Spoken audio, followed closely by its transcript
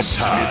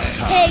time.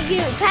 Hey,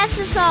 you, pass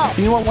the salt.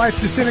 You know why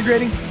it's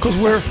disintegrating? Because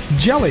we're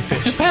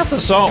jellyfish. Just pass the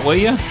salt, will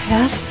you?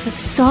 Pass the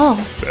salt.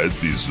 Pass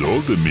the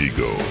salt,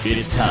 amigo.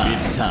 It's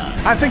time.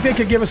 I think they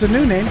could give us a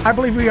new name. I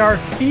believe we are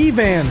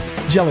Evan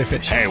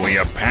Jellyfish. Hey, will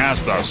you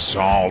pass the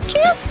salt?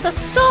 Pass the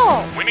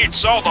salt. We need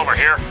salt over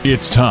here.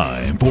 It's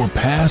time for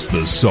Pass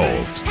the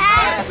Salt.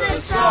 Pass the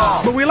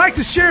salt. But we like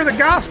to share the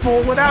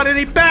gospel without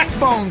any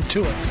backbone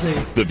to it, see?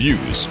 The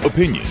views,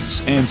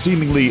 opinions, and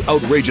seemingly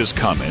outrageous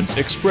comments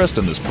expressed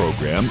in this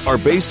program are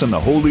based on the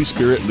Holy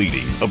Spirit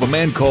leading of a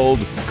man called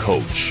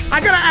Coach. I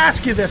gotta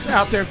ask you this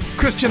out there,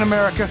 Christian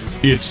America.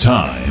 It's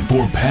time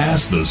for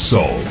Pass the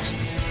Salt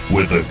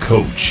with the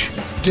Coach,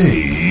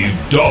 Dave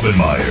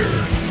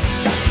Daubenmire.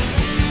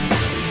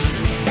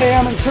 Hey,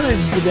 I'm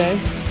encouraged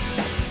today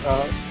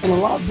in a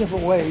lot of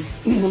different ways.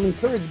 I'm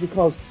encouraged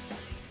because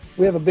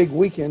we have a big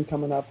weekend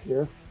coming up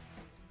here.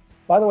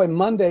 By the way,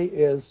 Monday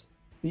is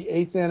the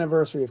 8th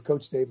anniversary of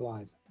Coach Dave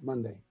Live.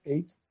 Monday,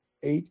 8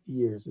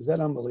 years. Is that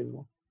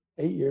unbelievable?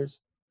 8 years.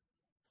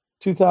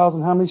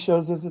 2,000, how many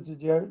shows is it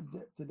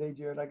today,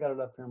 Jared? I got it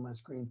up here on my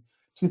screen.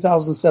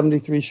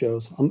 2,073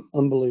 shows.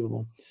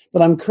 Unbelievable.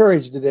 But I'm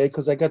encouraged today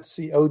because I got to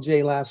see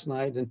OJ last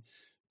night. And,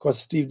 of course,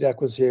 Steve Deck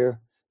was here.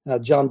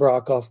 John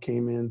Brokoff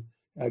came in.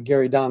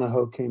 Gary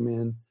Donahoe came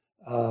in.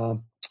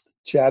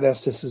 Chad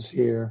Estes is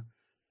here.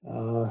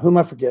 Who am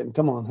I forgetting?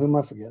 Come on, who am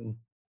I forgetting?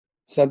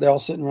 Said they're all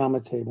sitting around my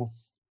table.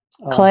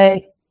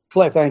 Clay,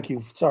 thank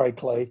you. Sorry,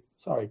 Clay.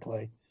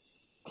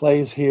 Clay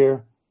is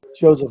here.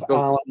 Joseph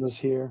Allen was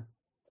here.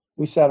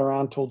 We sat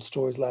around, told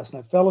stories last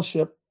night.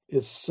 Fellowship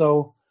is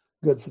so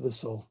good for the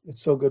soul.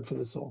 It's so good for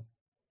the soul.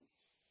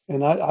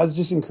 And I was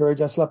just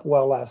encouraged. I slept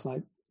well last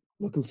night.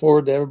 Looking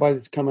forward to everybody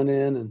that's coming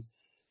in.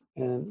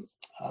 And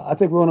I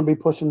think we're going to be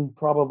pushing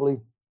probably,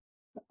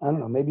 I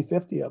don't know, maybe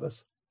 50 of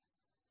us.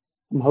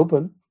 I'm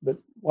hoping, but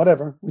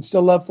whatever. We'd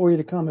still love for you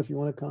to come if you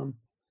want to come.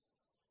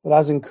 But I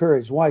was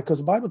encouraged. Why? Because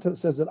the Bible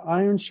says that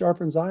iron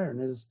sharpens iron.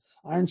 It is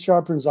iron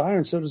sharpens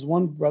iron. So does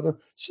one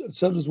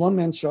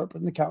man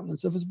sharpen the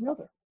countenance of his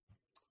brother.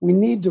 We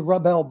need to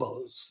rub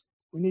elbows.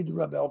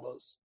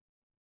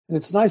 And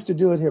it's nice to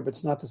do it here, but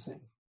it's not the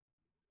same.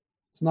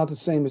 It's not the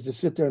same as to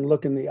sit there and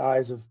look in the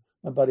eyes of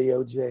my buddy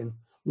OJ and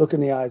look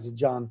in the eyes of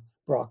John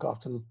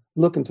Brokoff and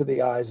look into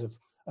the eyes of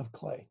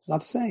Clay. It's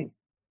not the same.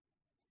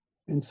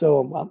 And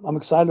so I'm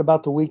excited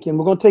about the weekend.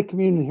 We're going to take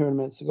communion here in a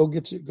minute. So go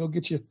get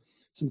you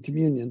some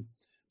communion.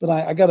 But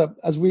I gotta,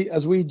 as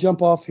we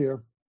jump off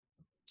here,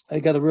 I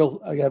have a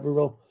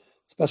real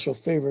special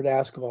favor to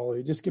ask of all of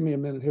you. Just give me a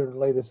minute here to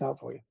lay this out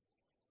for you.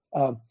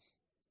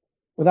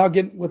 Without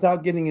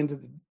getting into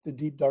the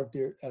deep, dark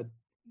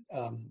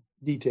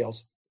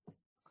details.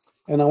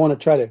 And I want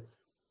to try to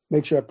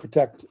make sure I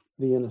protect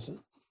the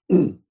innocent.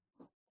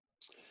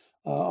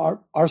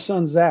 Our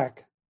son,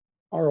 Zach,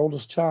 our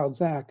oldest child,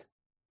 Zach,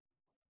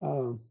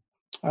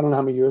 I don't know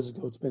how many years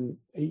ago. It's been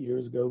 8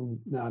 years ago.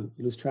 Now I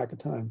lose track of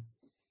time.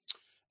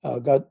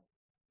 Had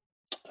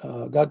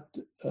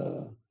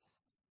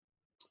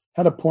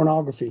a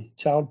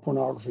child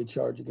pornography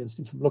charge against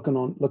him for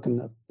looking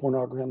at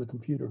pornography on the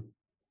computer.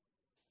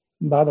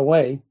 And by the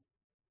way,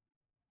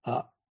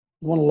 one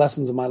of the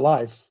lessons of my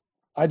life,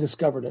 I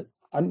discovered it.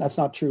 That's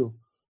not true.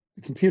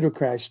 The computer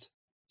crashed.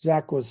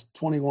 Zach was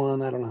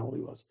 21. I don't know how old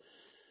he was.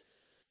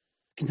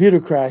 Computer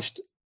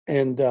crashed,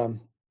 and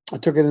I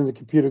took it into the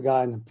computer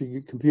guy, and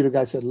the computer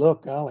guy said,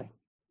 "Look, golly,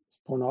 it's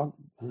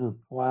pornography."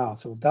 Wow.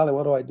 So, golly,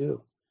 what do I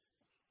do?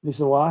 And he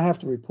said, "Well, I have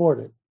to report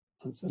it."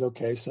 I said,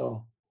 "Okay."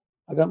 So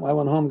I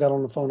went home, got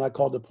on the phone. I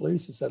called the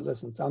police and said,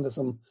 "Listen, found this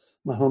on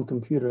my home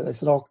computer." They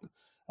said,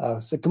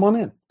 said, come on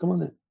in.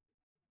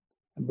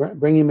 And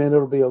bring him in.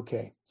 It'll be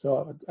okay.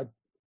 So I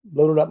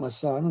loaded up my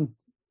son,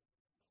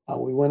 and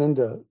we went in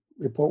to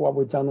report what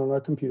we found on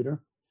our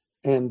computer,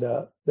 and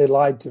they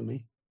lied to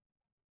me.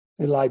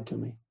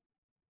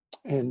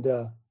 And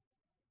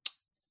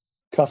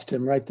cuffed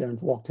him right there and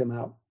walked him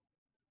out.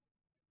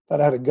 If I'd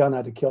had a gun,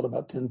 I'd have killed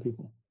about 10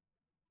 people.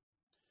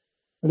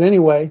 But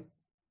anyway,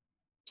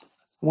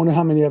 I wonder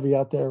how many of you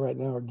out there right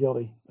now are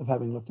guilty of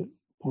having looked at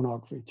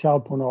pornography,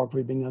 child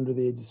pornography, being under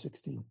the age of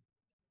 16.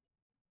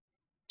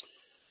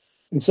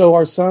 And so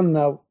our son,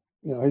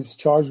 he was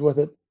charged with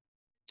it.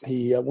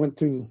 He went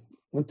through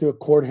a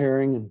court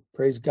hearing, and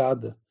praise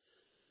God,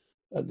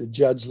 the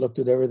judge looked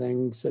at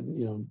everything, said,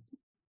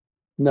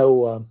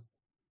 no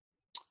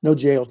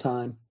jail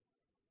time,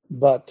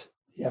 but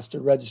he has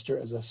to register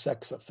as a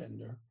sex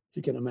offender. If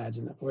you can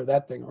imagine that, wear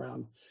that thing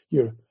around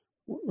your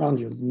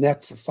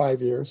neck for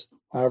 5 years,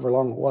 however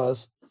long it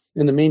was.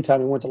 In the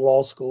meantime, he went to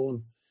law school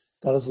and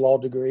got his law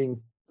degree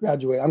and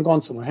graduated. I'm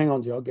going somewhere. Hang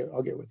on, Joe. I'll get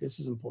with you. This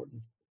is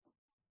important.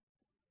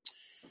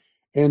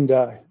 And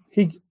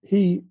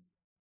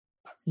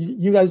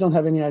you guys don't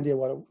have any idea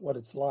what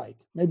it's like.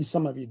 Maybe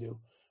some of you do.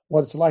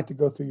 What it's like to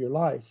go through your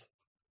life,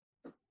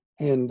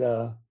 and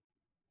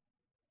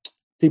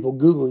people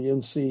Google you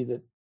and see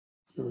that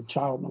you're a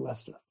child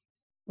molester,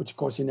 which of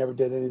course he never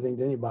did anything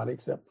to anybody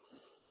except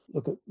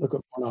look at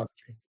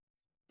pornography.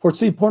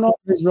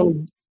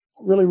 Pornography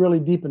really, really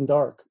deep and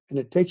dark, and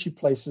it takes you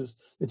places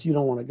that you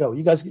don't want to go.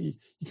 You guys, you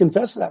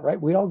confess that, right?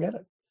 We all get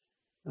it.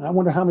 And I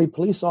wonder how many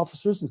police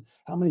officers and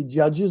how many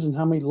judges and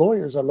how many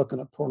lawyers are looking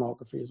at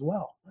pornography as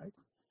well, right?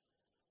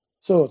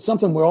 So it's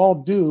something we all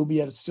do, but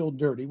yet it's still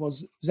dirty. Well,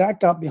 Zach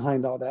got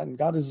behind all that and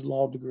got his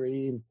law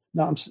degree, and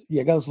got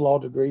his law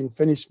degree and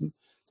finished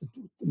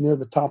near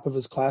the top of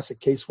his class at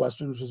Case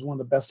Western, which is one of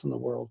the best in the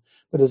world,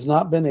 but has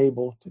not been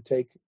able to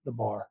take the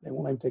bar. They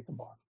won't let him take the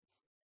bar.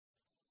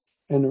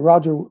 And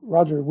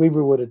Roger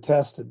Weaver would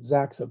attest that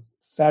Zach's a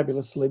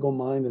fabulous legal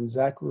mind, and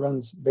Zach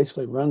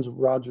basically runs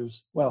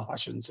Roger's, well, I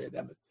shouldn't say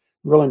that, but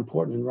really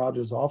important in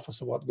Roger's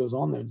office of what goes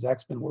on there.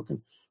 Zach's been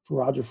working for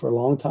Roger for a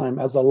long time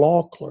as a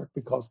law clerk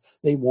because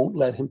they won't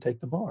let him take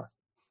the bar.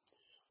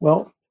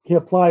 Well, he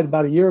applied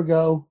about a year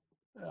ago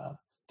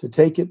to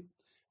take it.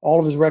 All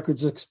of his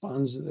records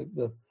expunged.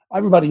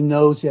 Everybody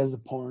knows he has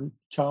the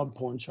child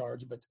porn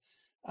charge, but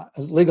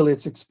legally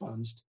it's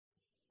expunged.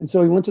 And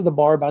so he went to the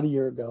bar about a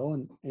year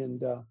ago,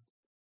 and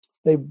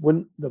they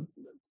wouldn't. The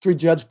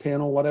 3-judge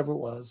panel, whatever it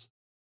was,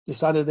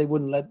 decided they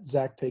wouldn't let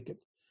Zach take it.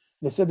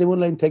 They said they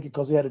wouldn't let him take it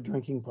because he had a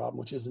drinking problem,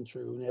 which isn't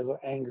true, and he has an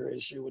anger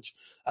issue, which,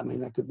 I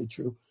mean, that could be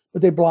true.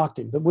 But they blocked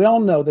him. But we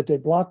all know that they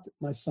blocked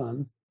our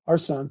son,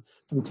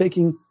 from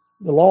taking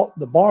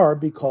the bar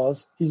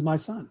because he's my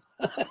son,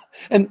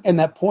 and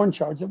that porn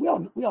charge. That we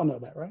all know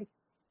that, right?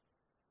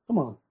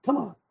 Come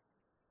on.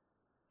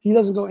 He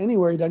doesn't go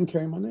anywhere. He doesn't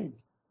carry my name.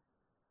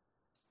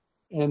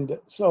 And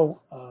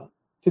so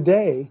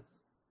today,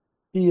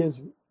 he is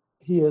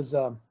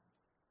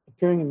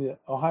appearing in the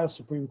Ohio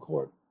Supreme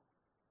Court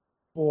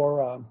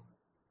for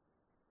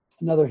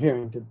another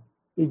hearing to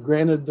be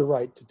granted the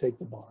right to take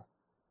the bar.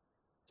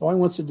 So all he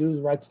wants to do is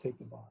the right to take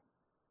the bar.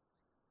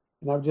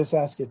 And I would just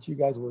ask that you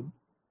guys would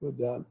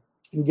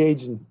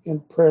engage in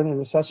prayer and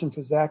intercession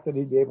for Zach, that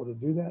he'd be able to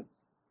do that.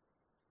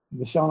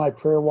 Michelle and I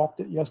prayer walked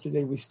it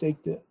yesterday. We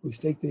staked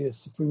the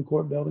Supreme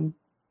Court building.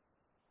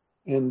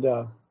 And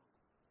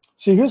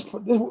see, this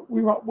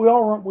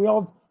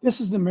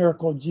is the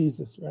miracle of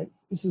Jesus, right?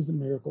 This is the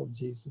miracle of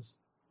Jesus.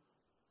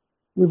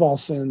 We've all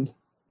sinned,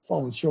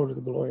 fallen short of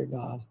the glory of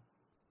God.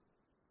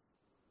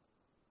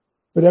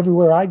 But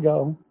everywhere I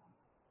go,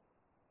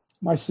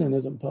 my sin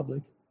isn't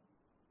public.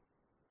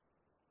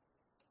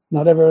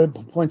 Not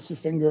everybody points the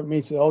finger at me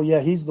and says, "Oh yeah,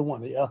 he's the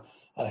one.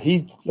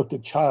 He looked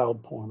at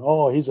child porn.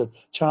 Oh, he's a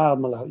child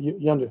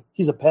molester.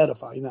 He's a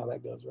pedophile." You know how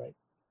that goes, right?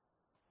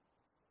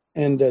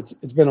 And it's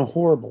been a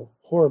horrible,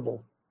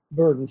 horrible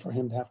burden for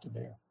him to have to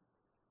bear.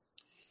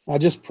 I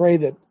just pray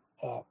that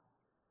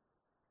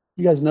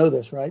you guys know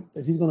this, right?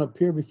 That he's going to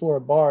appear before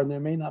a bar, and there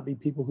may not be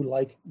people who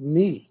like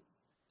me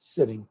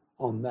sitting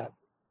on that.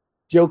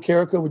 Joe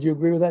Carrico, would you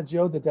agree with that,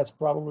 Joe? That that's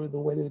probably the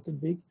way that it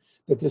could be?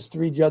 That this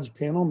 3-judge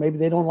panel, maybe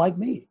they don't like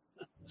me.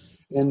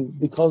 And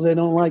because they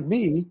don't like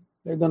me,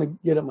 they're going to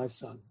get at my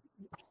son.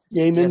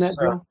 You amen that,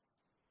 Joe?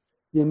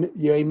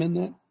 You amen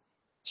that?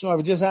 So I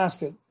would just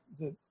ask that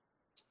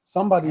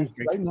somebody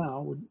right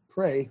now would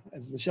pray,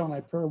 as Michelle and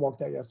I prayer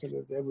walked out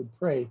yesterday, they would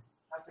pray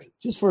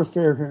just for a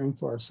fair hearing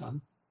for our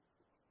son.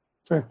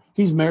 Fair.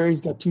 He's married.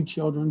 He's got 2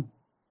 children.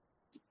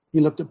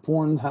 He looked at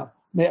porn.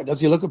 Does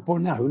he look at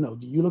porn now? Who knows?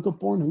 Do you look at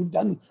porn? Who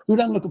doesn't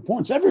look at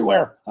porn? It's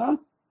everywhere, huh?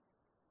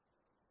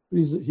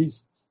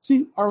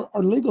 See, our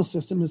legal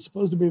system is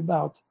supposed to be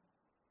about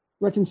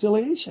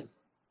reconciliation.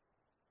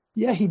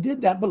 Yeah, he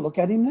did that, but look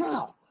at him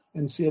now.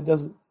 And see, it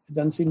doesn't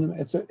seem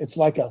to, it's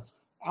like a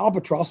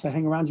albatross that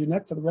hang around your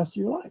neck for the rest of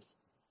your life.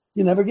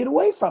 You never get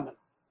away from it.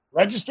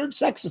 Registered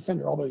sex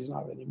offender, although he's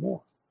not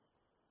anymore.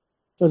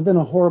 So it's been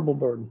a horrible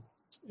burden.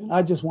 And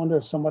I just wonder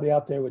if somebody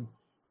out there would,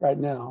 right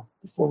now,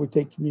 before we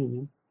take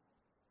communion,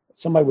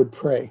 somebody would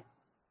pray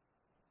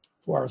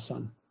for our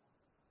son.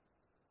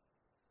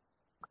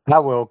 I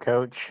will,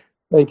 Coach.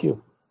 Thank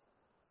you.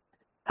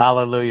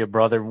 Hallelujah,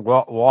 brother.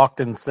 Walked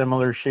in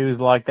similar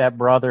shoes like that,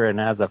 brother. And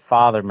as a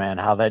father, man,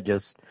 how that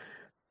just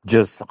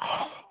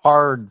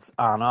hards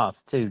on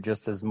us too,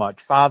 just as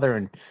much. Father,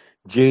 in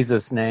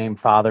Jesus' name,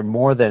 Father,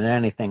 more than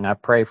anything, I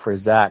pray for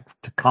Zach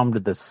to come to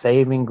the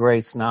saving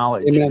grace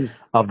knowledge Amen.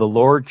 of the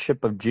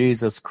Lordship of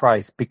Jesus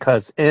Christ,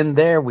 because in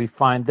there we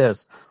find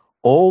this: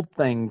 old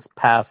things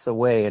pass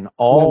away and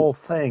all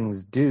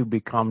things do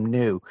become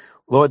new.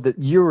 Lord, that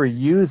you are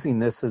using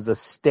this as a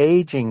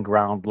staging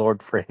ground,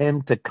 Lord, for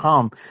him to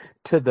come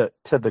to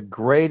the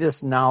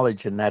greatest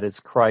knowledge, and that is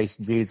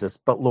Christ Jesus.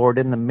 But Lord,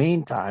 in the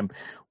meantime,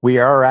 we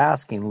are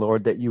asking,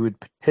 Lord, that you would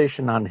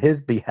petition on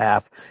his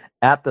behalf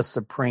at the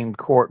Supreme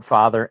Court,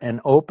 Father,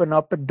 and open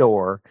up a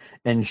door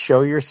and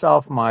show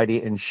yourself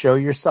mighty and show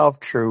yourself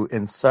true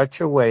in such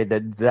a way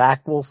that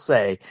Zach will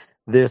say,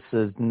 this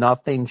is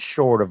nothing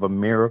short of a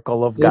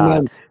miracle of God.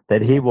 Amen.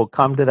 That he will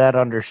come to that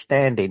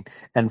understanding.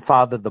 And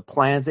Father, the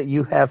plans that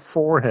you have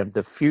for him,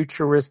 the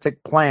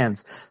futuristic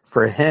plans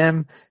for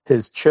him,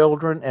 his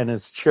children, and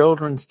his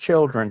children's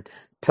children,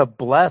 to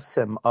bless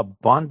him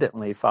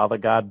abundantly, Father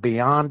God,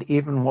 beyond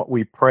even what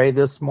we pray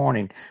this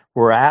morning.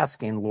 We're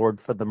asking,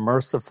 Lord, for the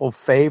merciful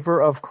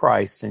favor of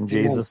Christ in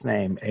Jesus'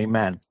 name.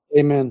 Amen.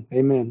 Amen.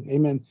 Amen.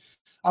 Amen.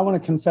 I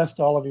want to confess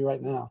to all of you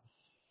right now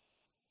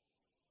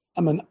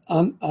I'm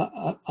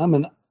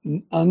an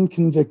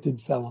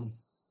unconvicted felon.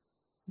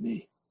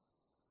 Me.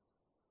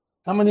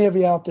 How many of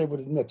you out there would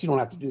admit, you don't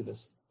have to do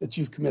this, that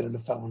you've committed a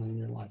felony in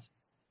your life?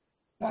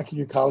 Back in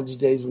your college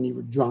days when you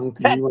were drunk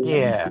and you went,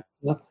 Yeah.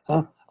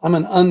 I'm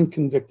an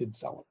unconvicted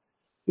felon.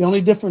 The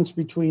only difference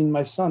between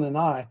my son and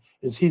I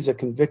is he's a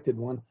convicted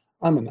one.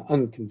 I'm an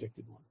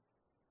unconvicted one.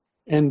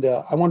 And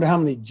I wonder how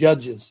many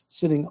judges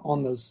sitting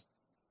on those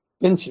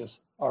benches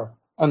are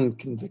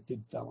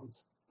unconvicted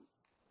felons.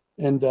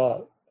 And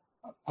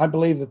I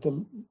believe that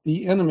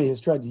the enemy has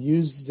tried to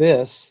use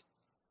this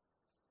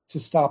to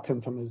stop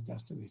him from his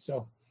destiny.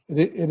 So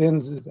it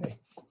ends the day.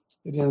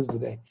 It ends the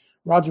day.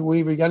 Roger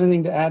Weaver, you got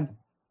anything to add?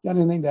 Got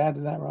anything to add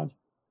to that, Roger?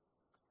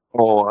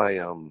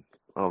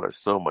 Oh, there's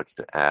so much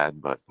to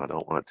add, but I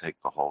don't want to take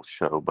the whole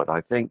show. But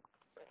I think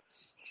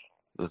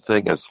the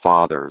thing as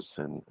fathers,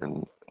 and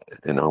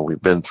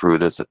we've been through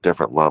this at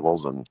different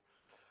levels, and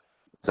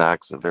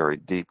Zach's a very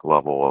deep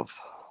level of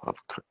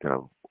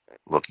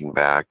looking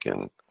back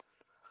and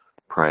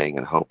praying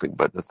and hoping.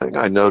 But the thing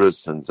I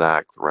noticed in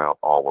Zach throughout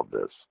all of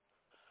this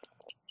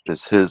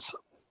is his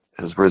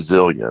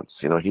resilience.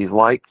 He's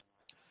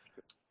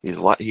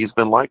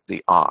been like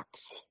the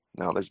ox.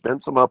 Now, there's been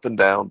some up and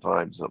down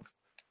times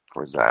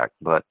for Zach,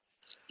 but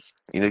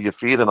you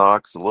feed an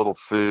ox a little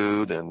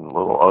food and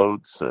little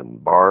oats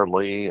and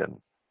barley, and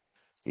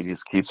he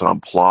just keeps on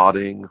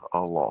plodding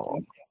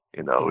along.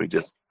 He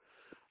just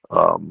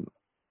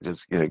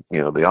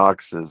the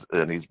ox is,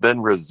 and he's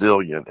been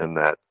resilient in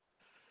that.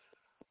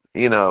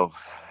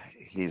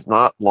 He's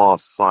not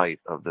lost sight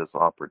of this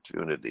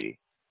opportunity.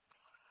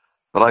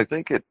 But I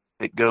think it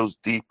goes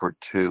deeper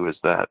too, is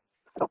that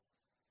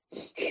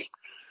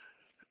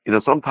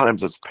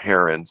sometimes as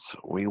parents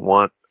we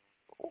want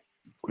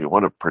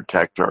to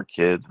protect our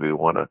kids, we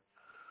want to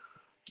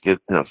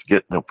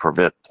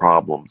prevent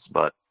problems.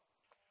 But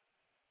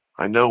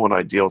I know when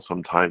I deal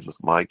sometimes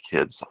with my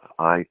kids,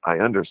 I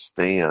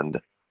understand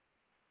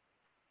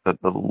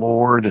that the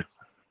Lord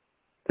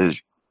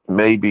is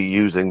maybe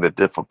using the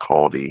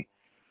difficulty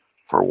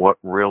for what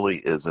really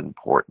is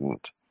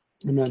important.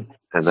 Amen.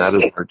 And that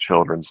is our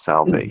children's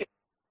salvation.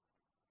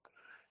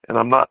 And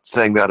I'm not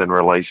saying that in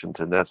relation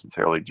to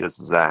necessarily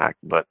just Zach,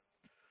 but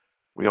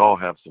we all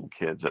have some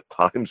kids at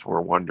times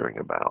we're wondering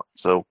about.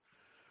 So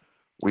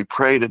we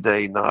pray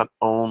today not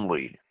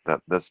only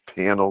that this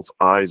panel's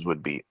eyes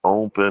would be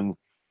open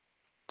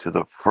to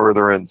the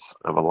furtherance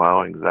of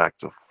allowing Zach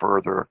to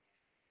further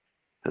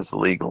his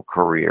legal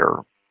career,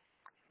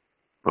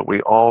 but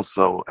we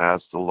also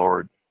ask the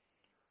Lord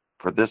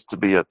for this to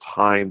be a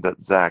time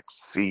that Zach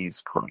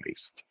sees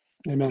Christ.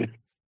 Amen.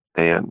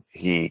 And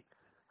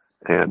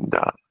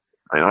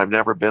I've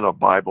never been a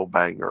Bible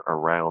banger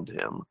around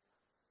him,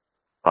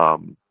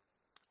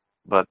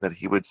 but that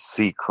he would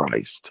see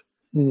Christ.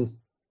 Mm.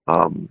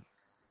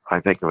 I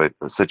think of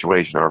a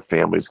situation our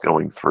family's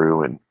going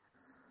through, and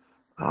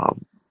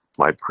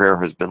my prayer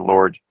has been,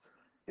 Lord,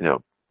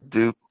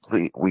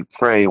 we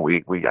pray,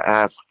 we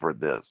ask for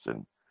this,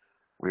 and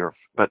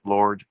but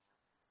Lord,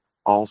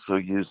 also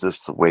use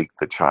this to wake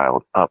the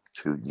child up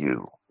to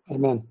you.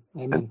 Amen.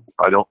 Amen. And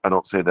I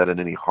don't say that in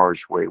any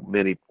harsh way.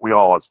 We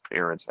all as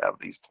parents have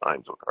these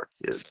times with our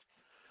kids.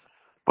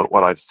 But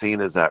what I've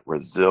seen is that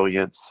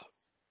resilience,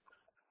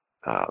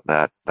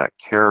 that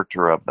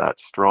character of that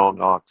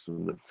strong ox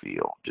in the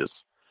field.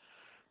 Just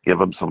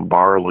give him some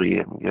barley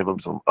and give him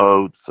some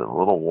oats and a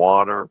little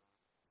water.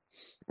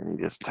 And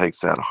he just takes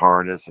that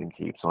harness and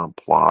keeps on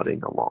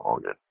plodding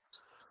along. And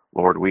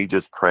Lord, we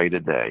just pray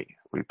today.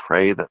 We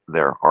pray that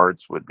their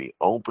hearts would be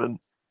open,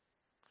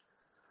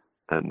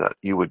 and that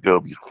you would go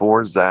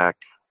before Zach,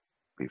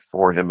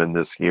 before him in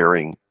this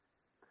hearing,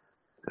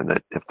 and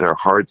that if there are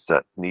hearts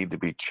that need to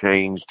be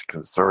changed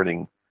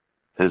concerning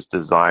his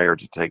desire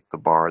to take the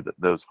bar, that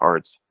those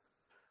hearts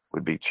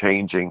would be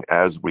changing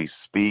as we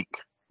speak.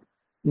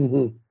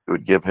 Mm-hmm. It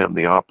would give him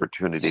the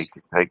opportunity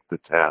to take the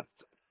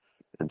test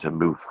and to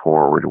move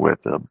forward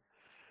with him.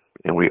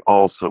 And we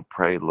also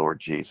pray, Lord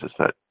Jesus,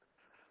 that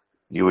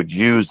you would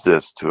use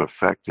this to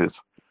affect his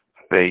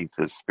faith,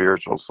 his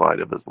spiritual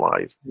side of his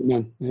life.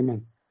 Amen.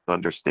 Amen.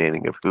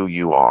 Understanding of who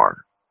you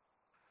are.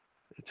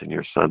 It's in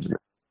your son's name.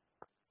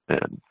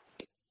 Amen.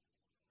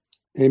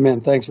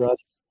 Amen. Thanks, Roger.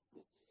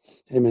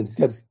 Amen.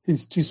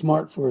 He's too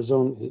smart for his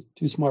own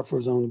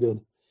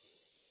good.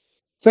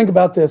 Think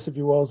about this, if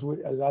you will,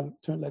 as I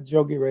let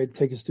Joe get ready to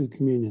take us through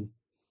communion.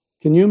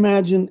 Can you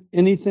imagine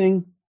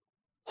anything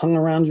hung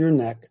around your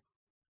neck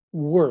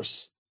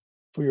worse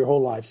for your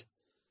whole life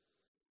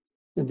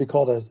than be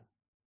called a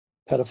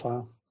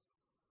pedophile?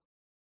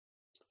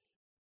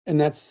 And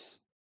that's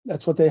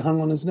what they hung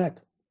on his neck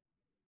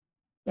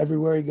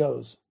everywhere he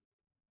goes.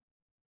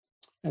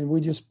 And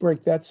we just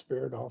break that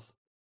spirit off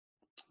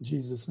in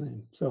Jesus'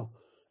 name. So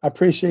I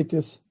appreciate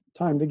this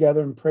time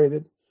together and pray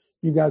that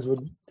you guys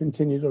would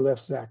continue to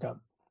lift Zach up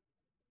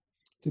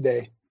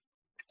today.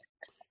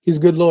 He's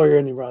a good lawyer,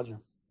 isn't he, Roger?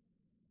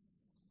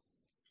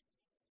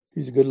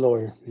 He's a good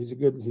lawyer. He's a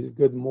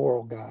good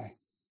moral guy.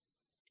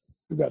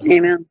 We got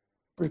Amen.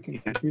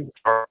 Freaking computer.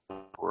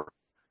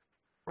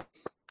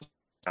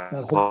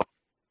 Go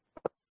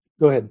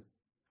ahead.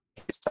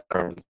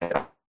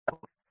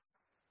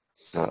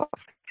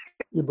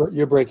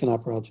 You're breaking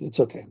up, Roger. It's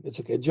okay. It's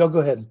okay. Joe, go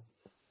ahead.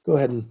 Go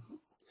ahead and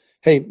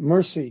hey,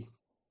 mercy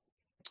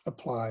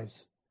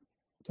applies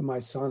to my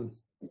son.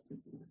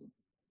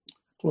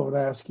 Lord,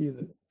 I ask you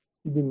that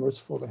you be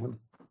merciful to him.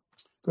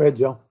 Go ahead,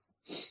 Joe.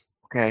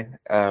 Okay.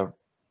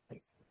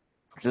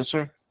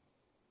 Producer?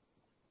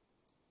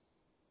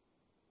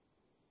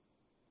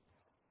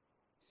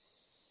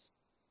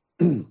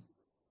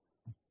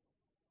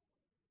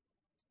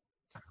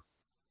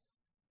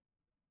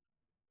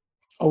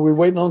 Oh, we're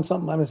waiting on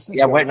something? I missed it.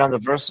 Yeah, waiting on the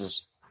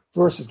verses.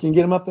 Verses. Can you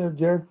get them up there,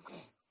 Jared?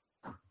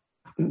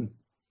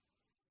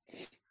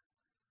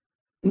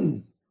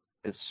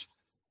 It's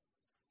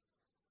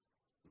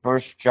 1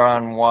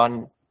 John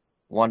 1,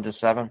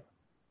 1-7.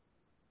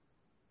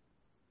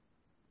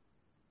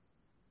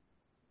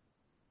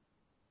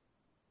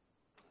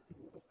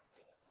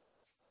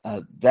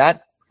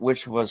 That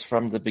which was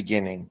from the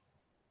beginning,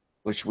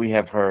 which we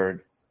have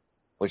heard,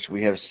 which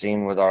we have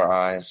seen with our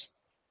eyes,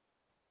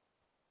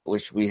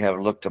 which we have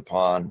looked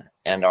upon,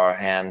 and our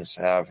hands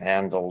have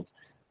handled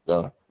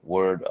the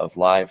word of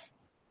life.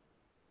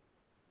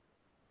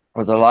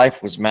 For the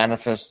life was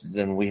manifested,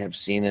 and we have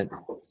seen it,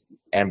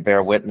 and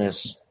bear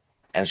witness,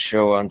 and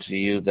show unto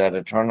you that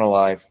eternal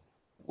life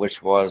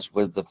which was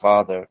with the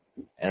Father,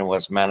 and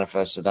was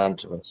manifested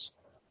unto us.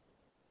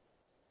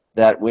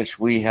 That which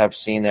we have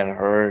seen and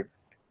heard,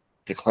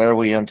 declare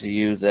we unto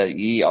you, that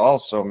ye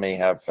also may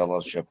have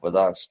fellowship with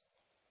us.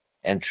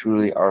 And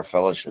truly our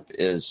fellowship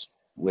is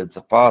with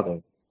the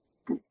Father,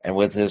 and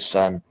with his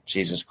Son,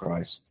 Jesus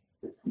Christ.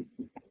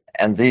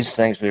 And these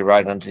things we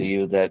write unto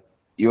you, that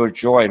your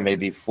joy may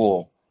be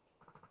full.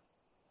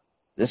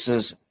 This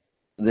is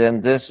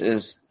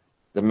the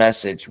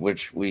message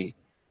which we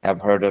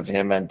have heard of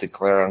him, and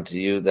declare unto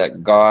you,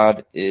 that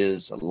God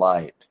is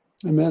light.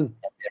 Amen.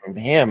 And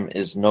in him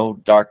is no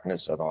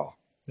darkness at all.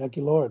 Thank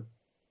you, Lord.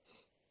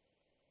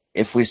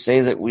 If we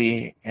say that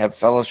we have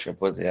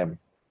fellowship with him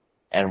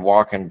and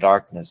walk in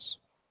darkness,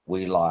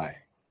 we lie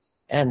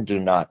and do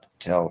not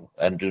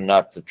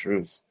the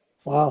truth.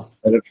 Wow.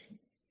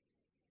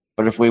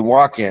 But if we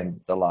walk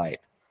in the light,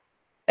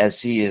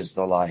 as he is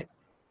the light,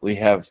 we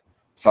have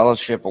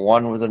fellowship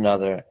one with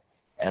another,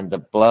 and the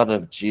blood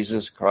of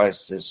Jesus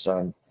Christ, his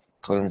Son,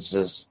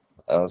 cleanses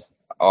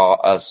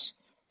us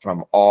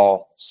from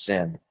all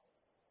sin.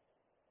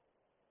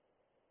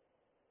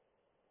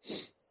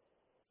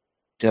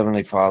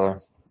 Heavenly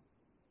Father,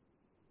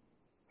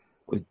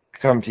 we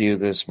come to you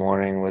this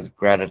morning with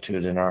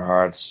gratitude in our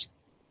hearts,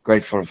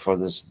 grateful for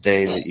this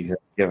day that you have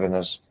given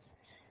us,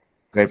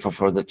 grateful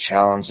for the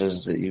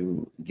challenges that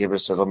you give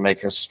us that will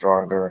make us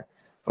stronger,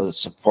 for the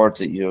support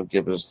that you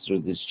give us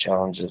through these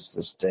challenges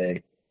this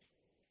day.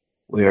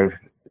 We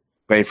are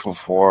grateful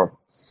for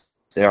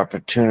the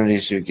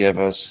opportunities you give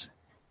us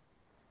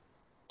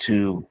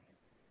to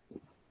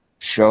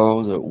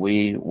show that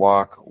we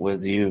walk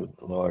with you,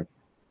 Lord.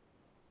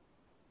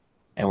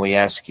 And we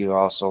ask you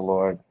also,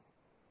 Lord,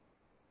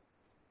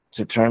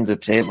 to turn the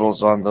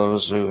tables on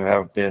those who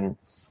have been,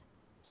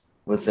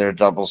 with their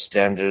double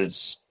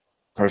standards,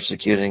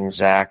 persecuting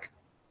Zach.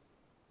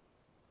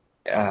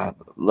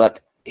 Let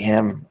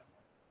him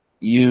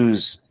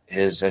use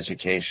his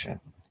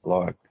education,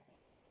 Lord.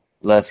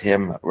 Let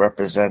him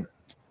represent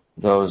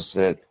those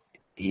that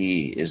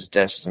he is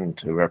destined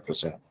to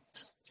represent.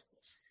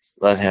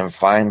 Let him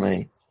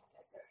finally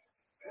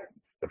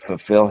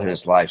fulfill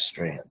his life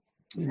stream.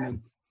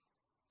 Amen.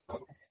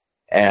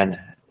 And,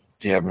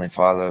 dear Heavenly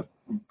Father,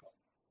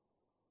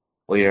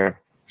 we are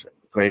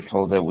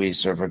grateful that we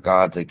serve a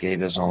God that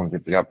gave his only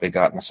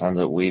begotten Son,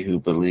 that we who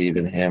believe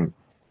in him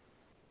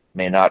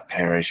may not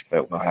perish,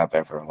 but will have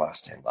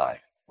everlasting life.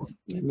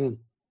 Amen.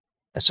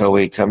 And so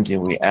we come to you,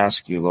 we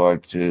ask you,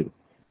 Lord, to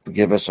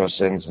forgive us our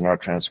sins and our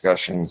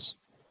transgressions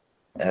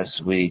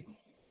as we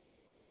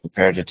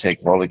prepare to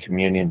take Holy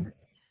Communion.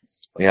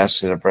 We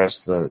ask you to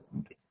bless the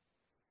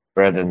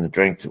bread and the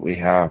drink that we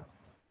have,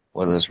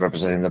 whether it's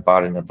representing the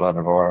body and the blood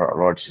of our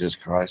Lord Jesus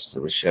Christ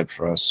that was shed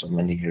for us so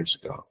many years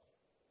ago.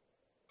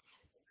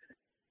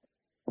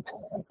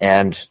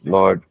 And,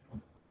 Lord,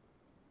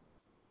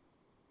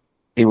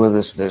 be with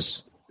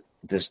us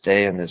this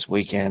day and this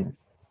weekend.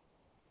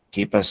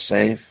 Keep us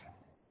safe.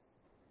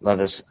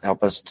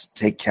 Help us to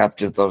take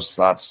captive those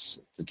thoughts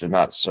that do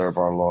not serve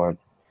our Lord,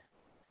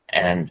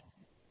 and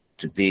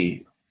to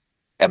be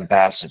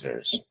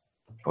ambassadors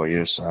for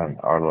your Son,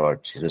 our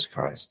Lord Jesus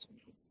Christ.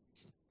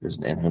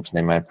 In whose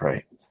name I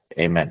pray.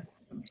 Amen.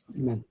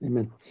 Amen.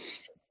 Amen.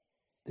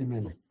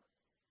 Amen.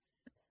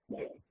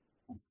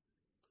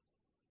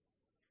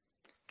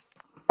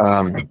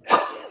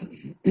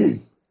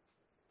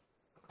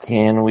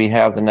 Can we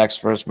have the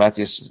next verse,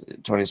 Matthew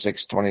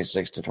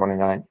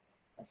 26:26-29?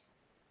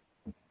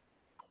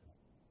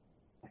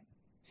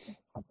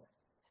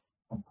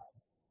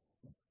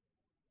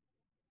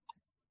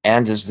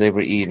 And as they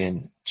were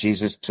eating,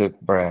 Jesus took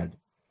bread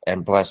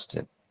and blessed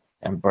it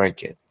and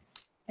brake it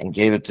and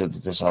gave it to the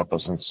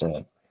disciples and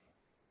said,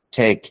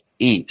 "Take,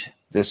 eat,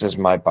 this is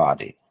my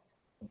body."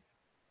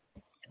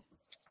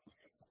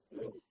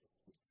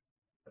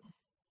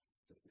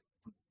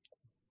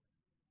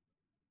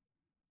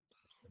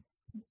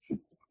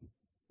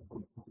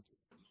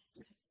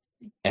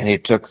 And he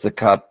took the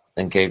cup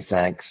and gave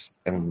thanks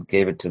and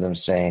gave it to them,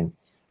 saying,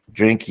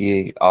 Drink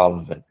ye all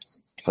of it,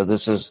 for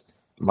this is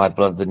my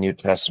blood of the New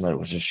Testament,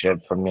 which is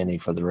shed for many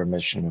for the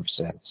remission of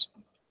sins.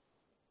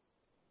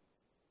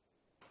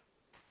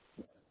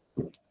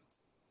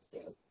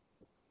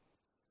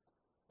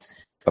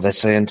 But I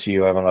say unto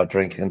you, I will not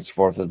drink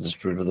henceforth of this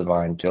fruit of the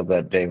vine till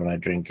that day when I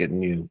drink it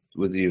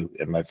with you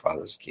in my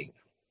Father's kingdom.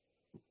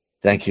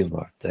 Thank you,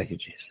 Lord. Thank you,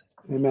 Jesus.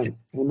 Amen.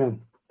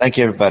 Amen. Thank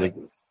you, everybody.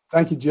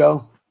 Thank you,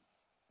 Joe.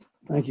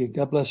 Thank you.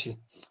 God bless you.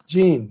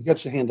 Gene, you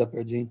got your hand up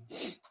there, Gene.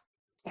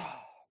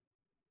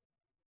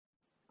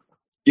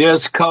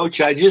 Yes, Coach,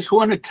 I just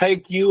want to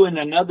take you in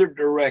another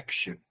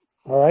direction.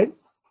 All right.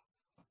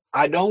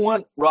 I don't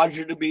want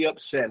Roger to be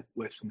upset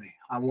with me.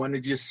 I want to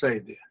just say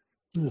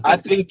this. I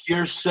think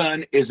your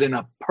son is in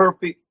a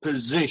perfect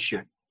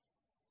position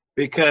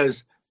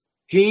because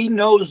he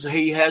knows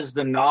he has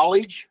the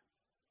knowledge.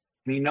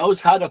 He knows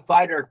how to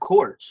fight our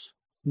courts.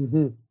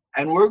 Mm-hmm.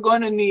 And we're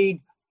going to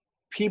need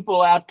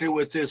people out there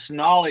with this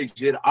knowledge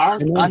that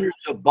aren't under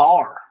the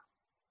bar.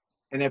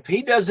 And if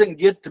he doesn't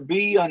get to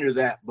be under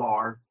that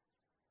bar,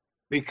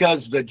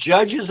 because the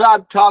judges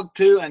I've talked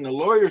to and the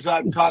lawyers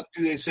I've talked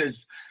to, they says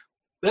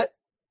that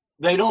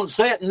they don't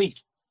say it in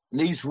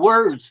these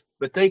words,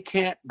 but they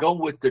can't go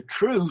with the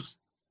truth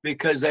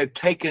because they've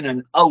taken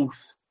an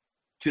oath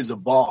to the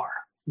bar.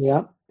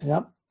 Yeah,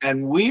 yeah.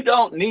 And we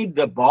don't need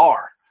the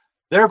bar.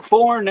 They're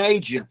foreign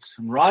agents.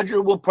 And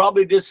Roger will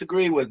probably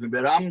disagree with me,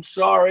 but I'm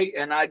sorry,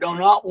 and I do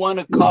not want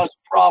to cause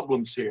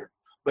problems here.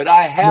 But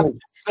I have to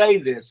say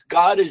this.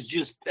 God is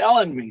just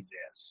telling me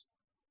this.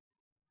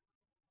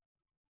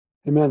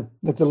 Amen.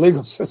 That the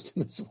legal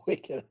system is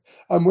wicked.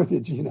 I'm with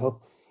you,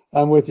 Gino.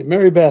 I'm with you.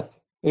 Mary Beth.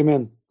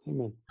 Amen.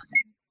 Amen.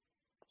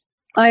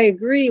 I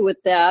agree with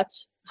that.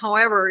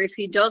 However, if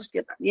he does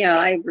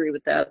I agree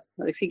with that.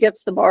 But if he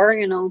gets the bar,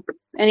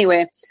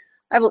 anyway,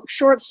 I have a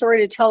short story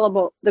to tell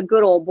about the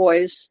good old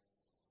boys,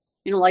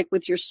 like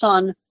with your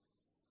son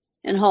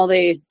and how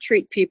they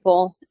treat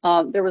people.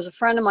 There was a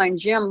friend of mine,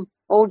 Jim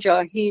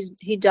Oja.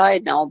 He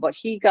died now, but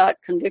he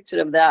got convicted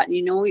of that.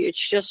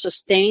 It's just a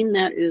stain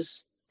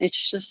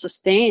it's just a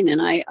stain.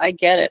 And I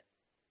get it.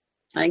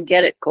 I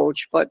get it,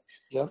 Coach. But,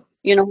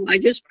 I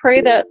just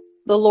pray that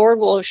the Lord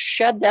will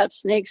shed that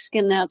snake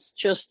skin that's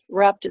just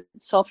wrapped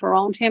itself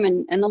around him.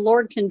 And the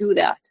Lord can do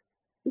that.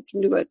 He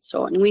can do it.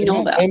 So, and we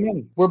know that.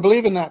 Amen. We're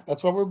believing that.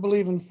 That's what we're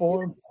believing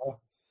for.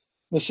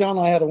 Michelle and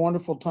I had a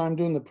wonderful time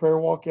doing the prayer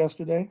walk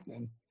yesterday.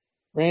 And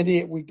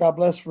Randy, God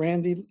bless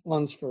Randy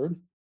Lunsford.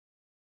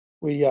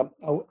 I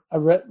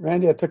read,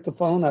 Randy, I took the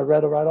phone. I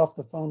read right off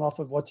the phone off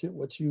of what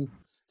you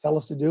tell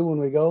us to do when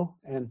we go.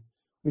 And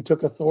we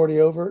took authority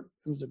over it.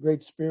 It was a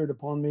great spirit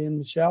upon me and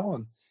Michelle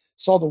and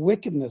saw the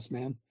wickedness,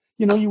 man.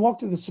 You walk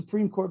to the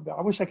Supreme Court.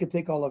 I wish I could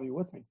take all of you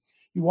with me.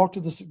 You walk to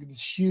this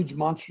huge,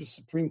 monstrous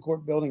Supreme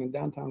Court building in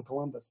downtown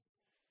Columbus,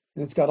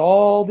 and it's got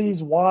all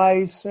these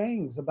wise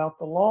sayings about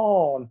the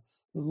law and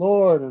the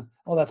Lord and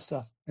all that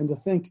stuff. And to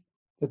think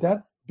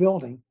that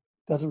building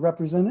doesn't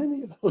represent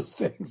any of those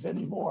things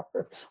anymore.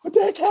 What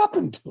the heck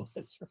happened to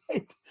us,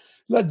 right?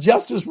 Let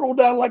justice roll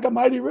down like a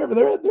mighty river.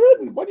 There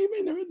isn't. What do you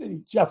mean there isn't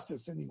any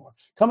justice anymore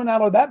coming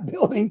out of that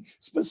building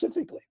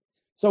specifically?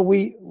 So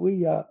we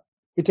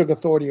took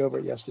authority over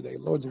it yesterday.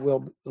 The Lord's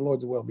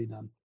will be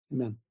done.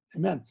 Amen.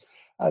 Amen.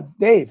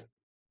 Dave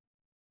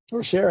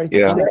or Sherry.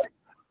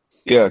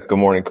 Yeah. Good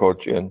morning,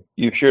 Coach. And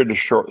you've shared the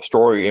short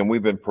story, and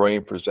we've been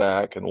praying for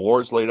Zach, and the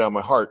Lord's laid on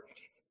my heart.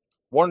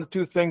 One of the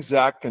two things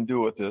Zach can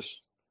do with this,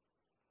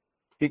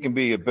 he can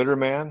be a bitter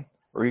man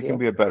or he can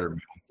be a better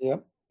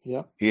man.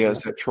 Yep. He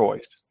has that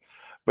choice.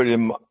 But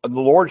the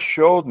Lord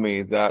showed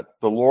me that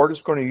the Lord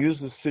is going to use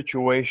this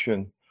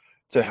situation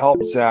to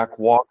help Zach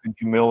walk in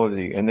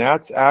humility. And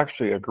that's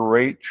actually a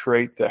great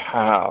trait to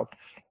have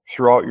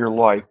throughout your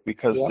life,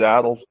 because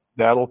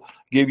that'll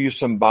give you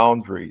some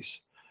boundaries.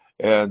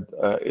 And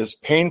as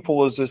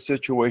painful as this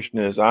situation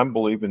is, I'm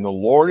believing the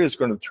Lord is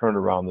going to turn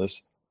around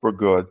this for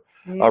good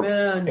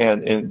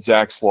and in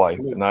Zach's life.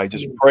 And I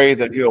just pray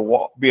that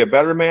he'll be a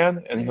better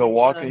man and he'll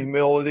walk in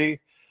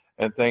humility,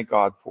 and thank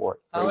God for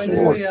it.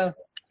 Hallelujah.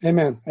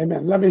 Amen.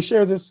 Amen. Let me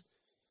share this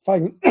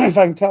if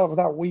I can tell it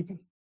without weeping.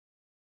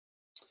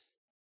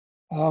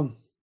 The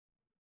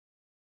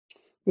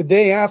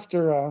day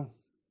after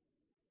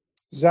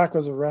Zach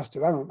was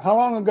arrested, I don't know, how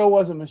long ago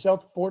was it, Michelle?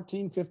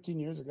 14, 15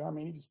 years ago. I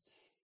mean,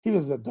 he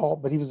was an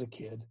adult, but he was a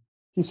kid.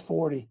 He's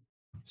 40.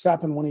 This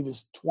happened when he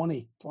was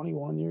 20,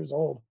 21 years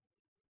old.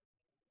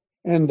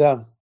 And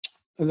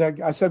as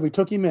I said, we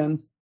took him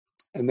in,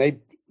 and they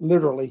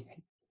literally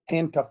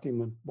handcuffed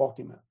him and walked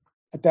him out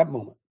at that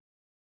moment.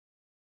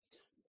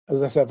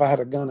 As I said, if I had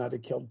a gun, I'd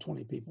have killed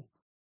 20 people.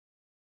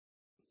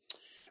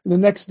 And the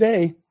next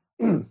day,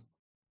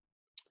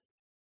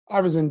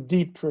 I was in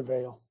deep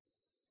travail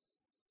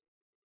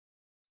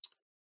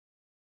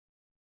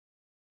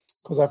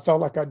because I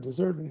felt like I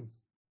deserved him.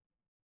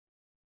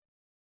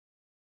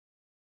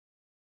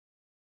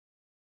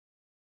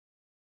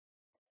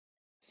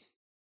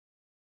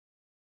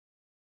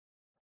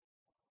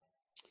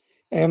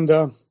 And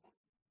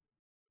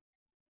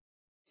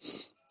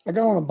I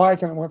got on a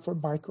bike and I went for a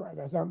bike ride.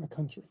 I was out in the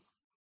country.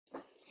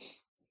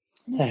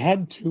 And I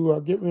had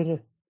to get rid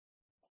of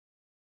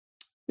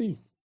the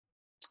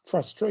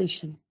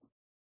frustration,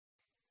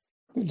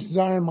 the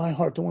desire in my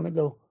heart to want to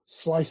go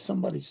slice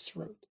somebody's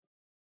throat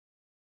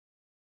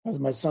as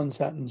my son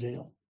sat in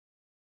jail.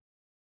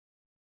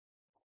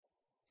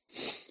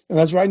 And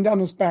I was riding down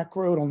this back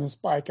road on this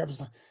bike. I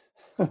was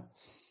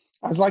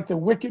like the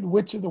Wicked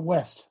Witch of the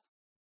West.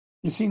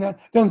 You seen that?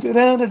 I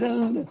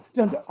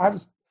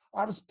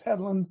was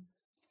pedaling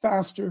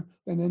faster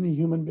than any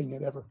human being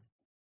had ever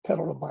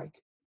pedaled a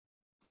bike,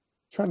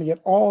 trying to get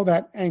all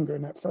that anger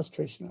and that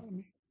frustration out of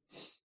me.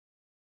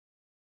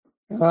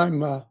 And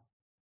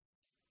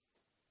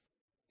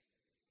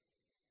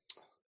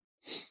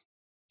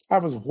I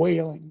was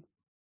wailing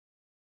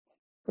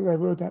as I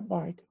rode that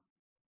bike.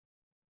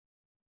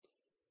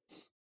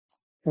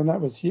 And I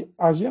was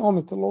yelling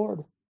at the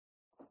Lord.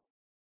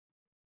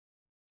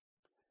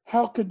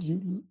 How could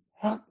you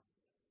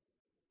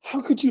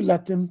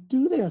let them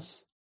do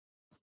this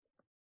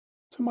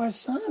to my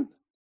son?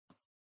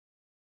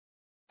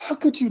 How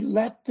could you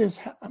let this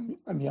happen?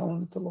 I'm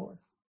yelling at the Lord.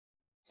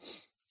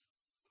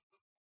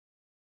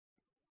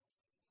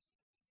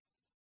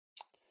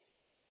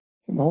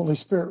 And the Holy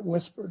Spirit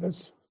whispered,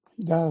 as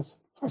he does.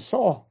 I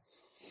saw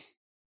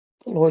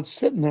the Lord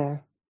sitting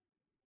there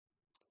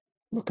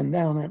looking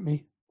down at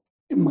me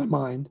in my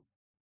mind.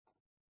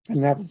 I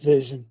didn't have a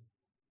vision.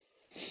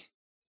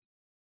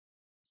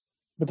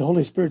 But the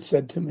Holy Spirit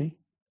said to me,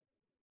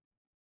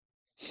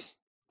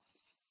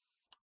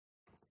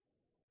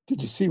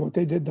 did you see what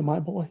they did to my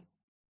boy?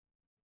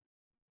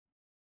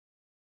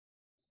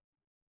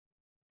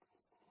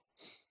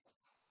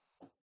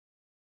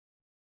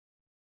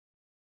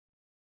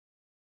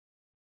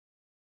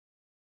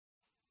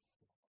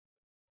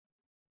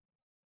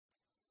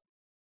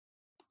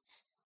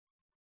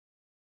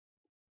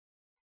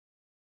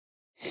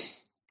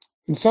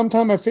 And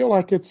sometimes I feel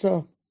like it's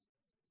a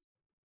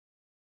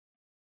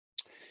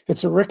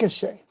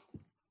ricochet.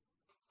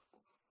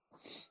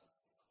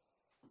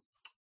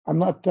 I'm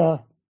not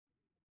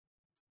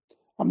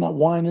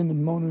whining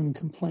and moaning and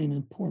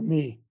complaining, poor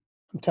me.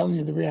 I'm telling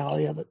you the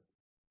reality of it.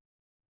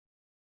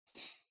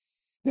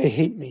 They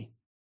hate me.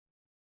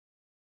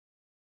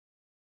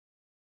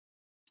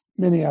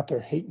 Many out there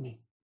hate me.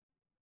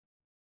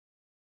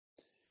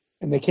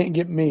 And they can't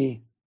get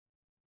me,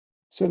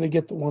 so they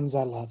get the ones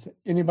I love.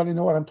 Anybody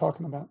know what I'm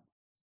talking about?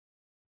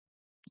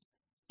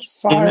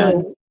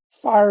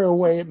 Fire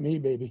away at me,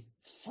 baby.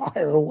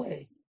 Fire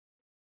away.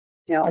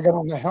 Yeah. I got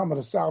on the helmet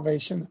of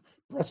salvation,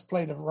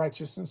 breastplate of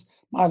righteousness.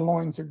 My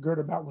loins are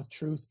girded about with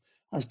truth.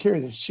 I carry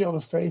the shield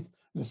of faith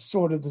and the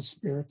sword of the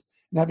Spirit.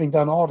 And having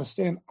done all to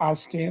stand, I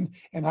stand,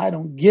 and I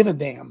don't give a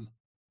damn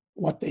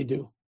what they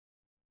do.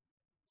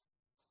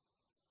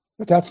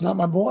 But that's not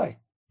my boy.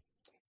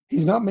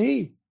 He's not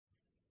me.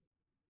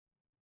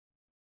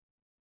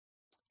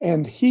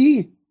 And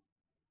he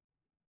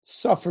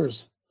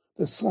suffers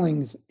the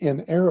slings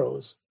and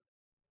arrows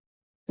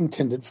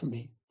intended for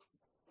me.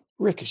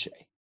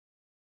 Ricochet.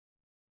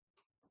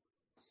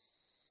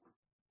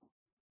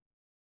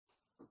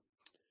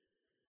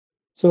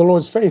 So the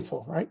Lord's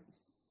faithful, right?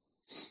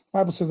 The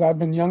Bible says, I've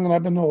been young and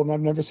I've been old, and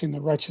I've never seen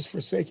the righteous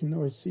forsaken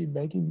nor his seed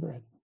begging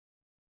bread.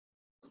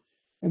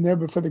 And there,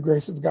 but for the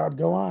grace of God,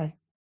 go I.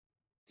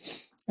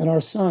 And our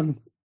son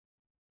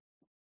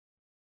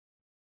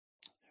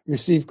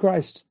received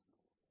Christ.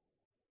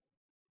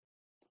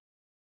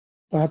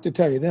 I have to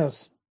tell you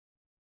this.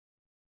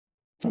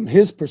 From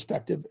his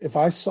perspective, if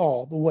I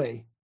saw the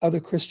way other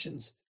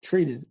Christians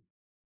treated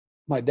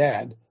my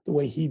dad the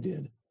way he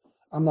did,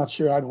 I'm not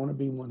sure I'd want to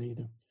be one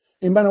either.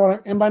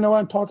 Anybody know what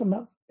I'm talking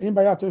about?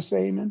 Anybody out there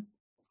say amen?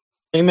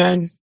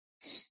 Amen.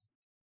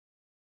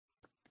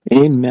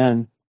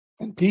 Amen.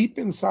 And deep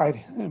inside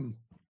him,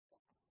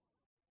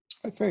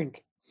 I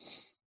think,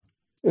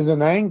 is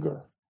an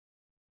anger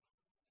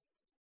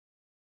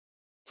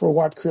for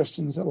what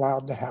Christians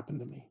allowed to happen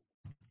to me.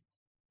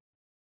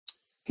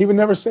 He would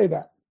never say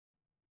that.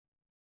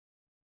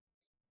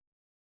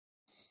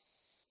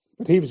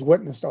 But he was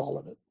witness to all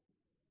of it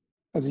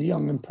as a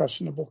young,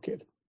 impressionable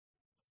kid.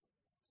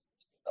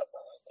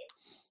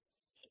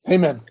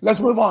 Amen.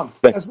 Let's move on.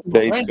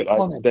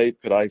 Dave,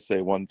 could I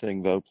say one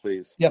thing, though,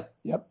 please? Yep.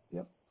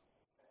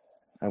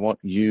 I want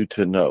you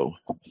to know.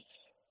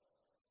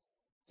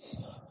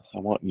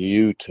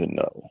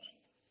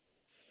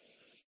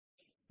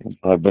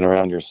 I've been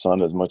around your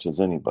son as much as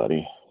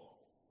anybody.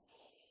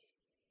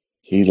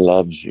 He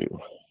loves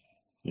you.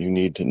 You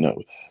need to know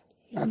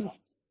that. I know.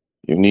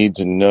 You need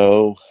to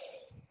know.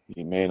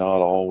 He may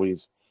not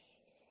always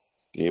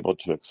be able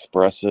to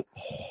express it,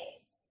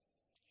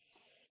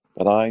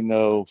 but I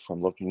know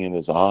from looking in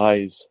his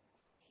eyes,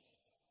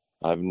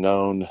 I've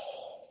known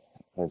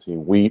as he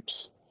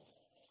weeps,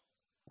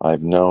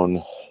 I've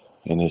known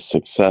in his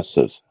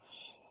successes.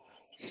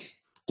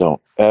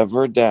 Don't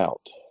ever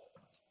doubt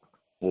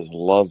his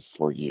love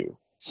for you,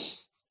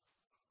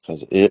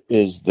 because it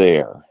is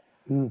there.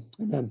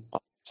 Amen. I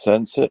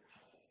sense it.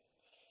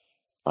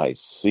 I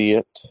see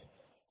it.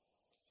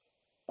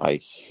 I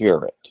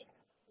hear it.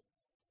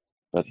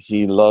 But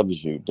he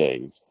loves you,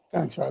 Dave.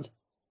 Thanks, Rod.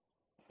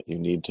 You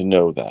need to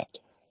know that.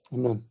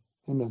 Amen.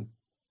 Amen.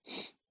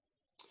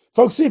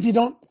 Folks, see,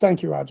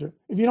 thank you, Roger.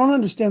 If you don't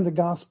understand the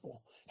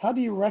gospel, how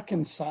do you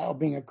reconcile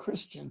being a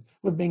Christian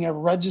with being a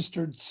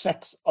registered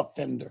sex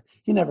offender?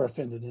 He never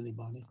offended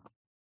anybody.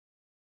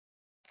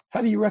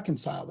 How do you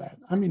reconcile that?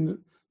 I mean,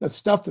 the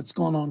stuff that's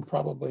going on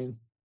probably.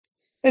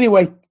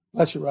 Anyway,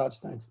 bless you, Raj.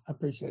 Thanks. I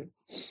appreciate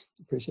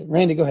it.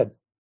 Randy, go ahead.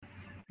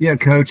 Yeah,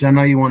 Coach, I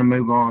know you want to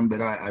move on,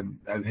 but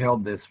I've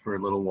held this for a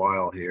little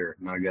while here,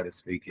 and I got to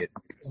speak it.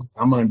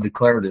 I'm going to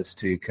declare this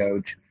to you,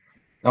 Coach.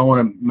 I don't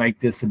want to make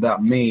this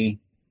about me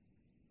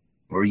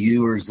or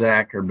you or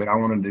Zach, but I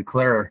want to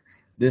declare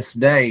this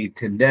day,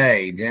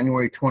 today,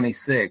 January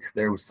 26th,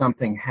 there was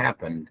something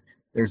happened.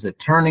 There's a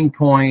turning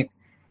point,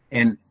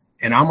 and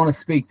I'm going to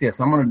speak this.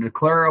 I'm going to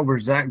declare over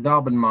Zach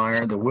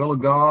Daubenmire the will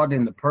of God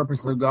and the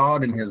purpose of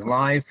God in his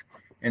life,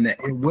 and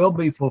that it will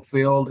be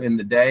fulfilled in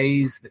the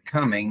days that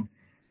coming,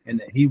 and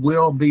that he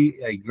will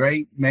be a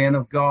great man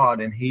of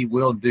God, and he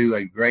will do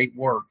a great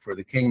work for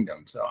the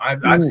kingdom. So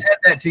I've said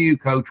that to you,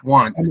 Coach,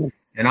 once,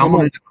 and I'm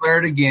going to declare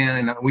it again,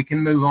 and we can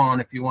move on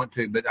if you want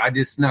to, but I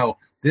just know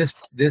this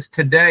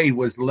today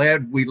was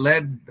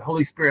the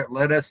Holy Spirit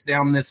led us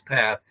down this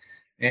path,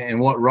 and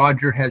what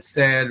Roger has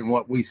said and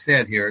what we've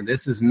said here,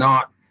 this is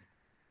not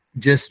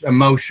just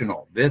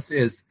emotional. This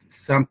is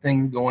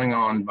something going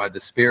on by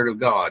the Spirit of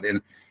God,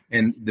 and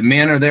the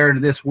men are there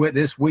this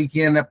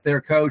weekend up there,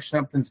 Coach.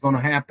 Something's going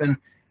to happen.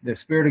 The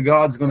Spirit of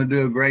God's going to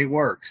do a great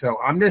work. So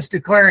I'm just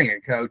declaring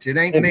it, Coach. It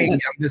ain't me. I'm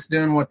just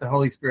doing what the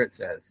Holy Spirit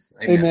says.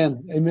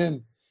 Amen.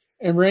 Amen.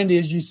 And Randy,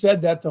 as you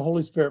said that, the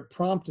Holy Spirit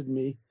prompted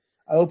me.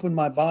 I opened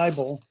my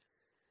Bible,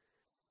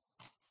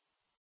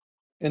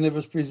 and it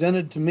was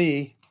presented to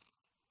me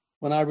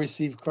when I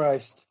received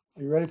Christ.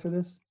 Are you ready for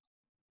this?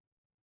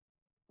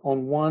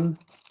 On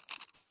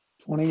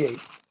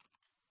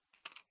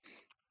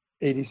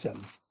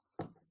 1/28/87.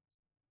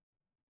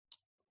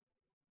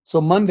 So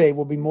Monday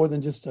will be more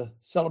than just a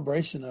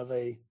celebration of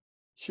a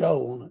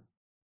show on it.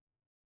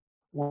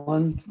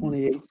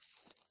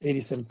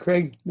 1/28/87.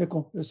 Craig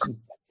Nickel, there's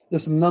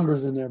some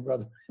numbers in there,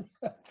 brother.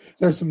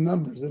 There's some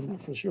numbers in there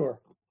for sure.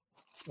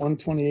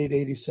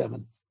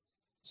 1/28/87.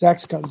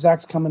 Zach's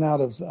coming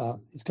out of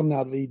he's coming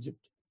out of Egypt.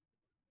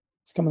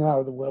 He's coming out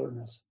of the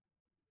wilderness.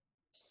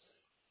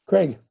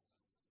 Craig.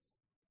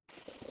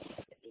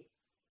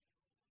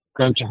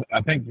 Coach,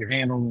 I think you're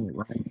handling it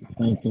right. I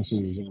think this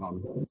is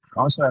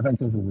also I think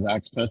this is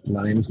Zach's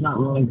testimony, and it's not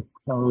really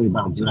totally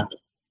about Zach.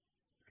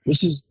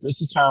 This is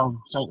how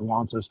Satan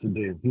wants us to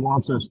do. He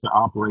wants us to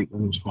operate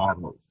in his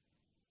family.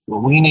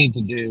 What we need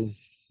to do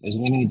is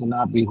we need to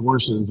not be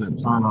horses that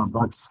turn our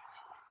butts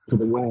to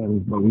the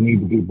wind, but we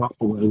need to be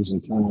buffaloes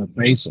and turn our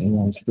face and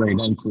run straight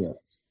into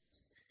it.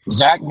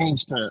 Zach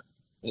needs to,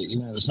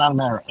 it's not a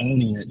matter of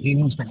owning it. He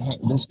needs to,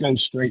 this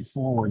goes straight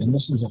forward, and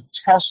this is a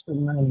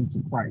testimony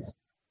to Christ.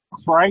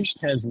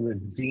 Christ has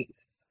redeemed.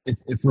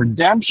 If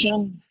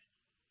redemption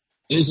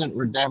isn't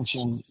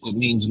redemption, it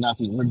means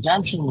nothing.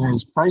 Redemption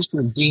is Christ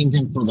redeemed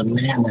him for the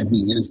man that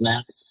he is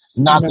now,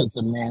 not that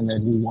the man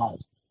that he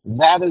was.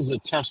 That is a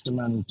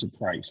testimony to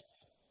Christ.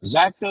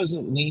 Zach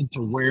doesn't need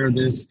to wear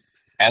this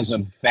as a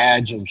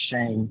badge of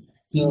shame.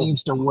 He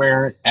needs to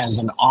wear it as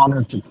an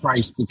honor to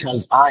Christ,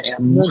 because I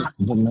am not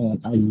the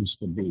man I used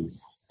to be.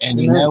 And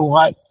you know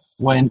what?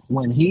 When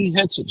he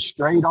hits it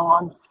straight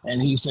on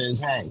and he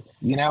says, hey,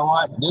 you know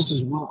what? This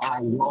is who I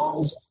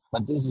was,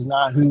 but this is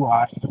not who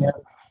I am.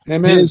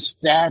 Amen. His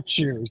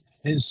statue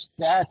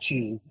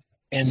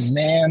in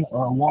man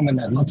or a woman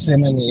that looks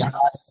him in the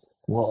eye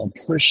will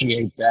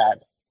appreciate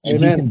that.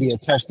 And he can be a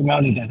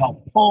testimony to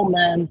help pull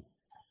men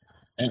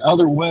and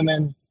other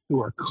women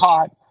who are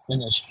caught in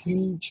this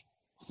huge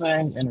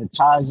thing, and it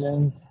ties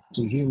in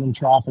to human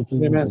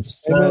trafficking.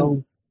 It's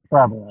so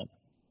prevalent.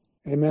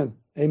 Amen.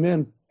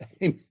 Amen.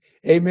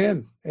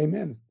 Amen.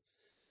 Amen.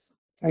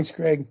 Thanks,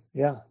 Craig.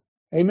 Yeah.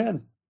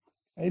 Amen.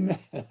 Amen.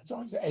 That's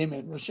always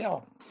amen.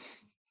 Rochelle.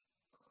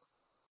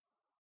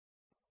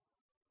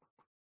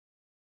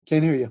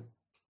 Can't hear you.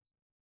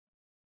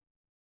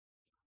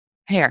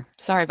 Here.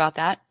 Sorry about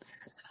that.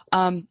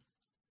 Good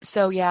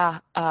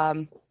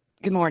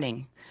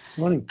morning.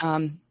 Morning.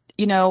 Our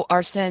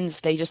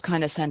sins, they just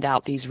kind of send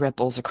out these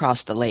ripples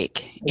across the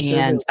lake. They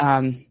And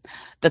sure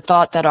the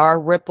thought that our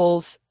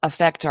ripples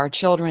affect our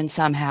children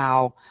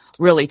somehow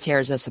really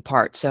tears us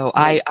apart. So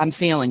I'm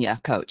feeling you,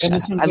 Coach.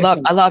 I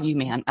love you,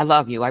 man. I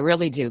love you. I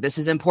really do. This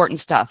is important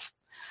stuff.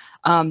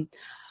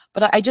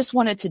 But I just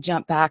wanted to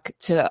jump back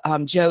to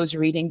Joe's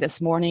reading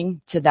this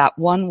morning to that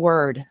one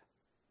word,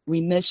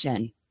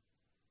 remission,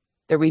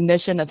 the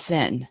remission of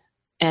sin.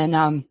 And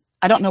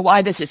I don't know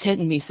why this is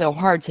hitting me so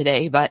hard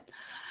today, but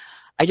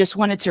I just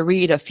wanted to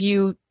read a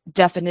few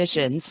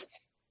definitions,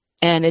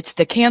 and it's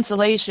the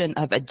cancellation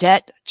of a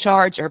debt,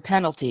 charge, or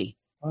penalty.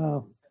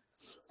 Wow.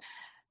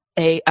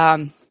 It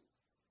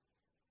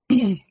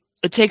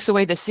takes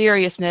away the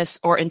seriousness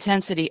or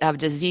intensity of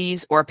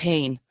disease or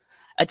pain,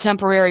 a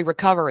temporary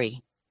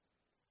recovery,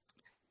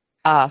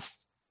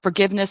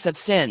 forgiveness of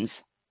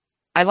sins,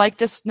 I like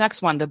this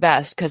next one the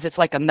best because it's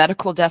like a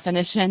medical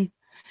definition.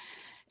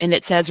 And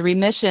it says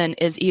remission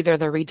is either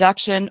the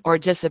reduction or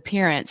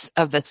disappearance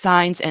of the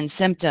signs and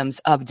symptoms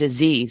of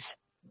disease.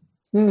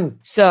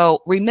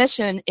 So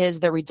remission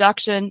is the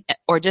reduction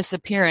or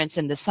disappearance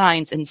in the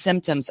signs and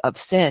symptoms of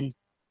sin.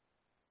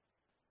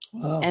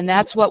 Wow. And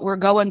that's what we're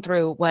going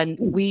through when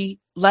we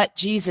let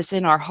Jesus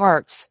in our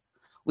hearts.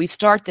 We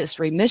start this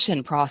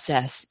remission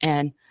process.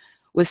 And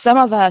with some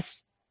of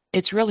us,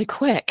 it's really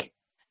quick.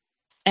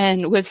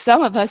 And with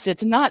some of us,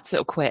 it's not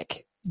so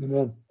quick.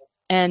 Amen.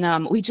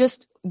 And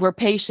we're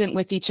patient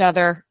with each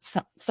other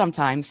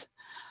sometimes.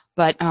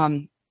 But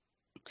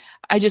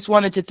I just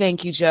wanted to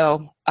thank you,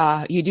 Joe.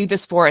 You do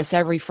this for us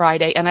every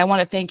Friday. And I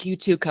want to thank you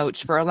too,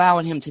 Coach, for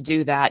allowing him to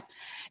do that.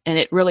 And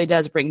it really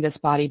does bring this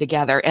body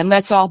together. And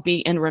let's all be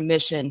in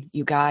remission,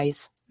 you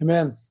guys.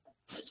 Amen.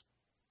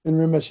 In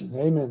remission.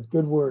 Amen.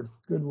 Good word.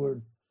 Good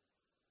word.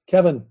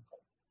 Kevin.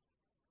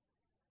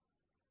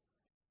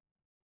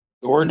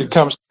 The word that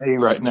comes to me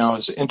right now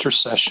is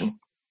intercession.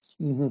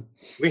 Mm-hmm.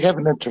 We have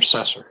an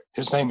intercessor.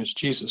 His name is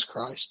Jesus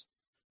Christ.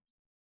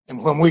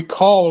 And when we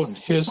call on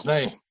his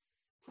name,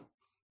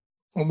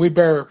 when we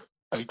bear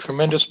a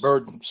tremendous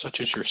burden, such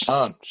as your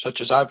son,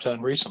 such as I've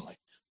done recently,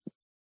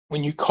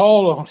 when you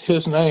call on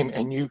his name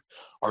and you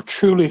are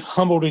truly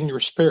humbled in your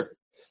spirit,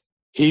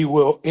 he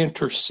will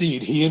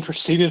intercede. He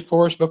interceded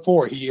for us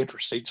before. He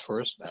intercedes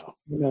for us now.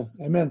 Amen.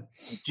 Amen.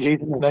 In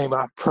Jesus' name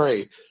I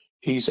pray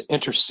he's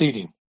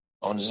interceding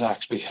on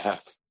Zach's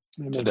behalf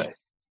today.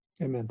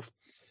 Amen.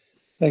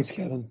 Thanks,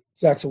 Kevin.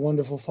 Zach's a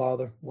wonderful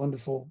father,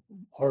 wonderful,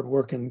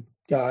 hardworking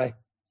guy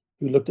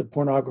who looked at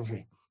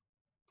pornography.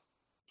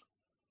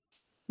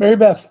 Mary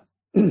Beth.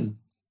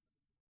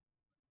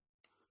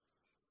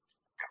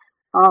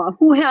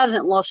 Who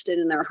hasn't lusted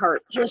in their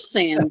heart? Just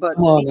saying. But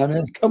Come on,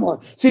 man. Come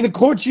on. See, the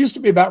courts used to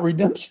be about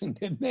redemption,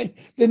 didn't they?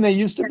 Didn't they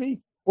used to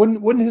be?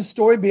 Wouldn't his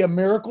story be a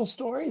miracle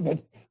story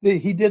that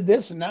he did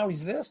this and now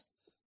he's this?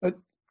 But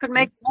could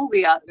make a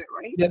movie out of it,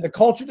 right? Yeah, the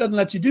culture doesn't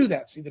let you do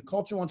that. See, the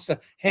culture wants to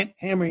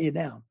hammer you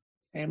down.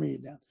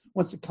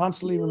 Wants to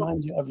constantly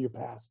remind you of your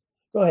past.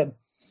 Go ahead.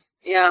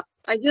 Yeah,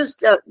 I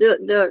just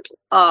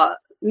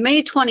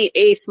May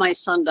 28th, my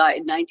son died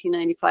in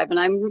 1995, and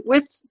I'm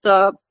with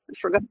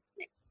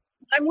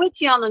I'm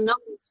with you on the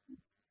number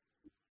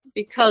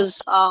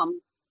because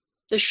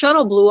the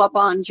shuttle blew up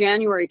on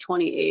January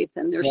 28th,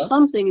 and there's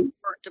something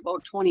important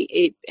about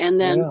 28. And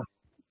then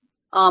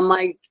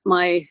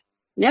my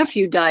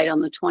nephew died on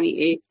the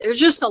 28th. There's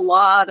just a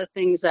lot of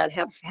things that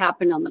have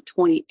happened on the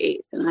 28th,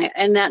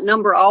 and that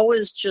number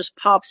always just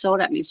pops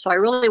out at me. So I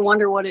really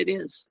wonder what it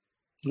is.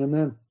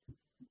 Amen.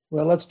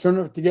 Well, let's turn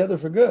it together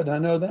for good. I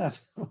know that.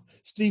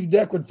 Steve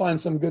Deck would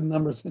find some good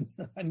numbers in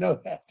there. I know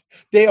that.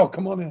 Dale,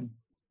 come on in.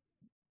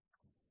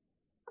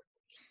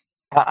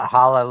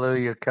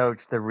 Hallelujah, Coach.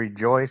 The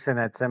rejoicing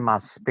that's in my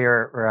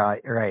spirit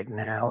right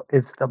now.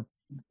 It's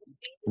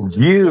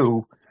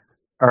you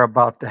are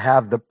about to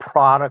have the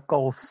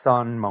prodigal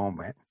son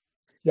moment.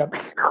 Yep.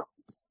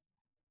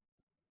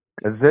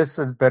 Because this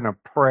has been a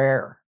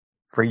prayer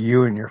for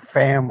you and your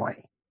family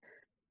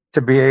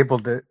to be able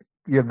to,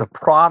 the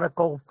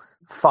prodigal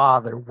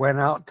father went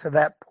out to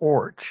that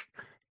porch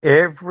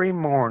every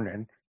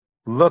morning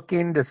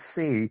looking to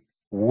see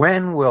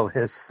when will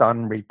his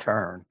son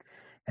return.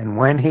 And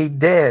when he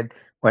did,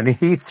 when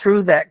he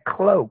threw that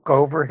cloak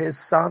over his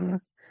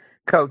son,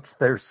 Coach,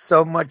 there's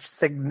so much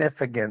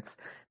significance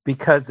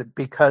because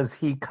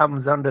he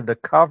comes under the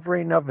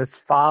covering of his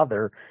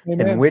father.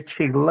 Amen. In which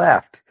he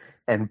left,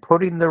 and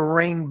putting the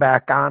ring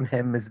back on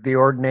him is the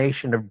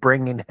ordination of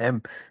bringing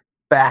him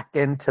back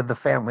into the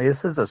family.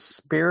 This is a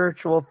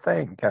spiritual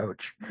thing,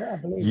 Coach. Yeah,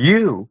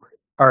 you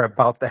are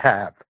about to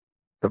have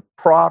the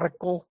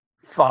prodigal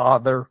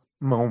father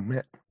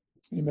moment.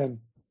 Amen.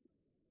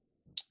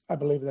 I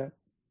believe that.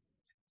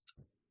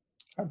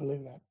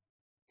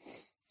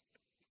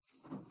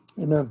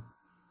 Amen.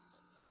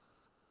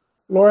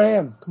 Laura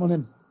Ann, come on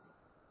in.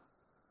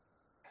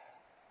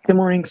 Good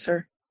morning,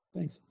 sir.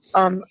 Thanks.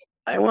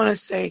 I want to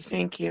say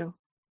thank you.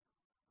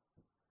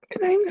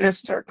 And I'm going to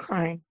start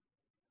crying.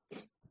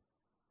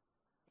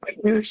 But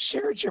you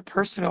shared your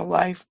personal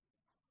life,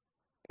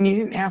 and you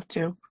didn't have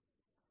to.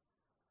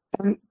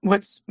 And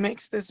what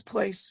makes this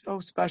place so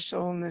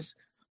special and this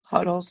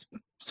huddle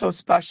so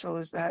special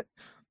is that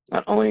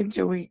not only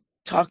do we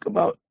talk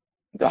about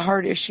the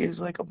hard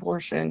issues like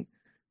abortion,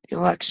 the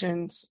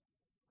elections,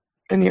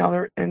 and the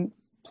other, and,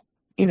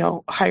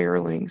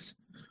 hirelings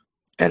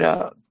at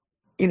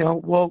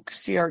woke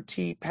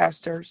CRT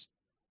pastors,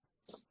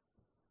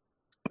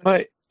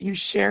 but you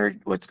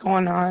shared what's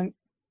going on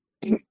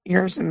in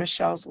yours and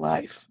Michelle's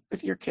life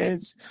with your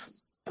kids,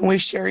 and we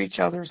share each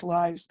other's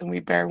lives, and we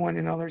bear one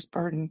another's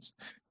burdens,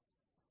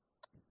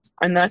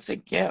 and that's a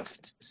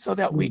gift, so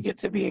that we get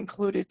to be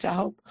included to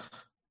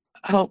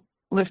help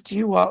lift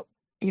you up,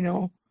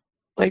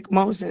 like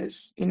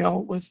Moses,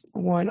 with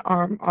one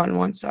arm on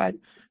one side.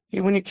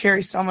 When you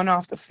carry someone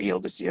off the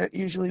field, it's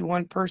usually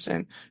one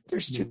person.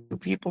 There's two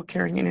people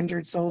carrying an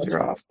injured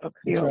soldier off the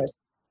field. Right.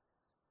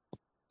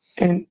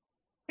 And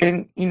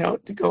and,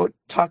 to go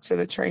talk to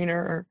the trainer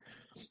or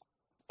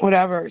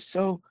whatever.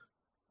 So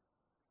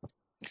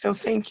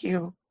thank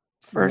you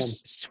for Amen.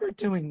 for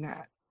doing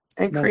that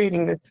and Amen.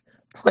 creating this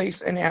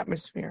place and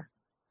atmosphere.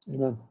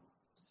 Amen.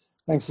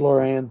 Thanks,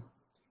 Laura Ann.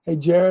 Hey,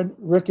 Jared,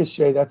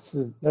 ricochet. That's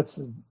the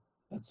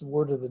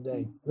word of the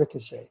day.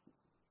 Ricochet.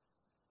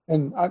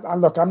 And I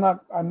look, I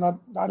don't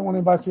want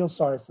anybody to feel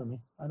sorry for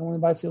me. I don't want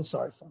anybody to feel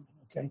sorry for me.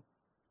 Okay.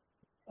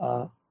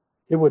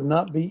 It would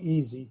not be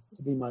easy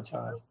to be my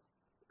child.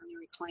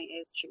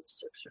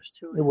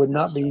 It would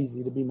not be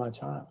easy to be my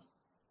child.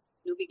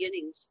 New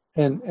beginnings.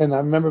 And I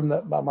remember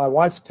that my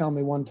wife telling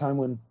me one time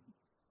when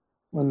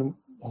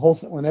the whole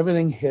thing, when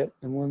everything hit,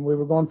 and when we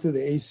were going through the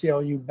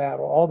ACLU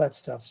battle, all that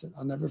stuff.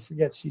 I'll never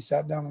forget. She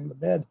sat down on the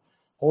bed,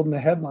 holding the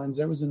headlines.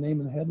 There was her name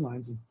in the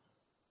headlines, and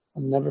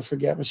I'll never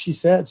forget what she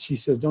said. She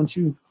says, "Don't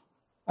you?"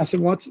 I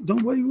said, "What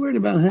are you worried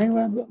about? Hang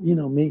around,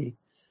 me."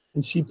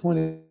 And she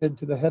pointed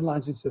to the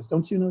headlines and says,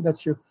 "Don't you know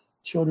that's your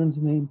children's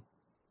name?"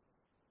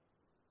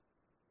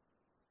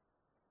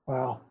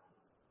 Wow.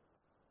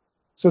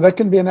 So that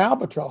can be an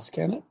albatross,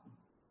 can it?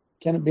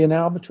 Can it be an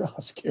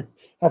albatross?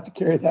 Have to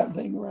carry that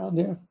thing around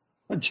here.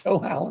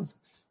 Joe Allen's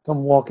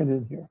come walking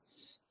in here.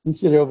 You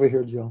sit over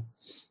here, Joe.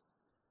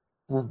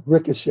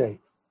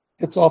 Ricochet.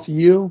 Hits off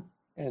you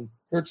and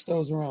hurts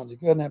those around you.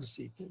 Go ahead and have a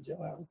seat there,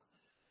 Joe Allen.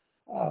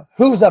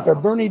 Who's up there?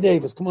 Bernie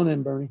Davis. Come on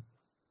in, Bernie.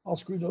 All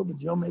screwed over,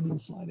 Joe. Maybe you can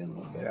slide in a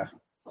little bit. Yeah.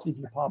 See if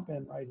you pop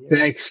in right here.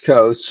 Thanks,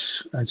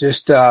 Coach. I'm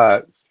just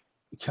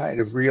kind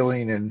of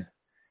reeling and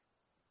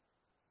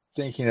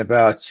thinking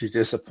about your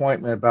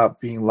disappointment about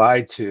being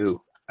lied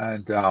to.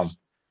 And,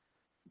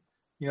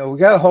 we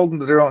got to hold them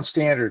to their own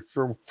standard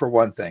for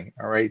one thing.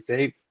 All right.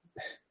 They,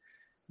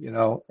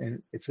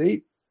 and if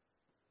the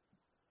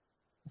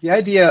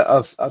idea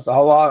of the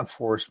law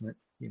enforcement,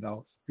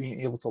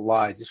 being able to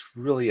lie just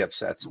really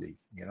upsets me,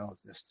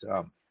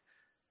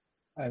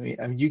 how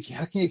can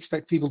you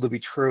expect people to be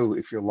true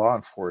if you're law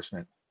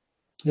enforcement?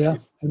 Yeah.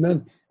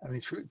 Amen.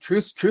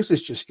 Truth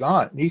is just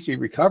gone. It needs to be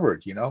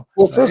recovered,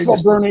 Well, first of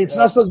all, Bernie, it's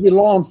not supposed to be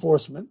law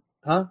enforcement,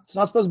 huh? It's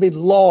not supposed to be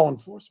law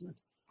enforcement.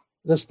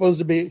 They're supposed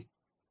to be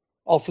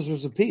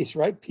officers of peace,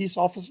 right? Peace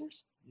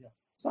officers. Yeah.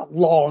 It's not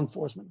law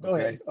enforcement. Go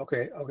ahead.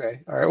 Okay. All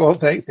right. Well,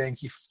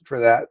 thank you for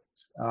that.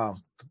 For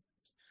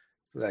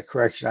that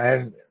correction. I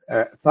hadn't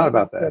thought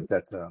about that.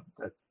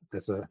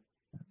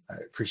 I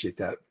appreciate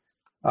that.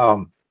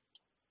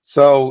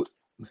 So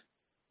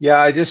yeah,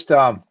 I just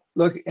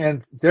look,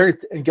 and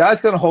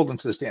God's going to hold them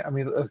to the stand.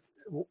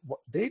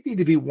 They need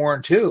to be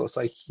warned too. It's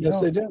like, yes,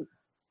 they do.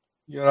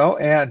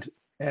 And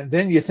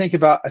then I think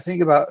about,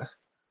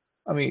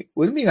 wouldn't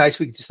it be nice if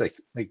we could just like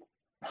like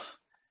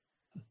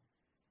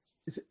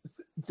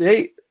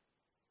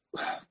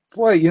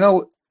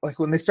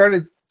when they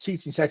started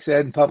teaching sex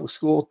ed in public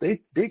school, they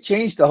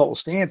changed the whole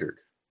standard.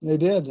 They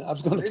did. I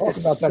was going to talk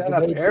about that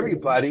today.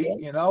 Everybody,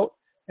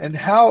 and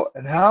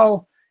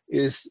how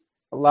is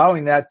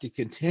allowing that to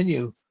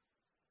continue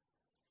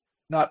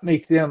not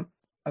make them?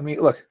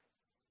 Look,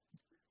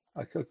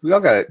 we all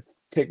got to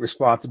take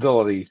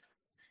responsibility,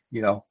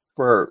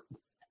 for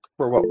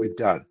what we've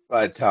done,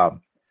 but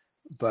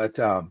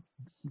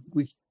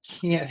we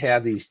can't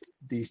have these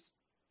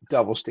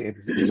double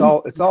standards. It's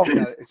all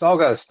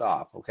got to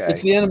stop. Okay,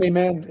 it's the enemy,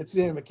 man. It's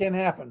the enemy. It can't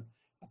happen.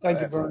 Thank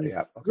you, Bernie.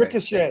 Yeah, okay.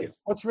 Ricochet.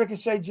 What's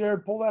ricochet,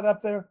 Jared? Pull that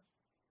up there.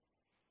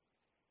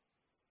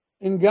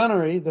 In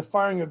gunnery, the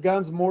firing of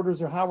guns,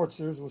 mortars, or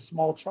howitzers with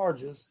small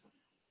charges,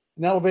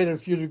 and elevated a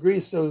few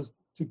degrees so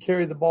to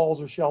carry the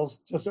balls or shells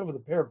just over the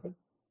parapet,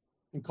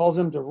 and cause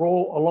them to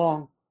roll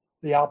along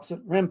the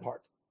opposite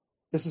rampart.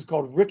 This is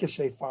called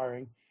ricochet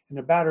firing, and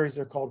the batteries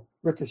are called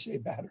ricochet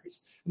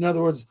batteries. In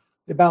other words,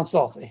 they bounce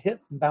off. They hit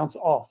and bounce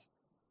off.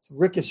 It's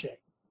ricochet.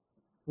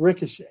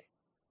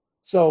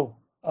 So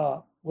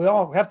we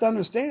all have to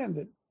understand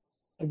that,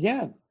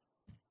 again,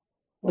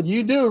 what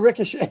you do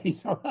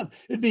ricochets.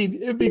 It'd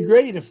be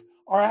great if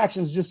our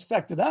actions just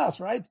affected us,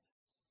 right?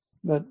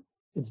 But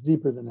it's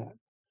deeper than that.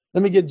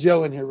 Let me get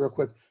Joe in here real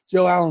quick.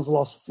 Joe Allen's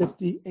lost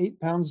 58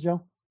 pounds,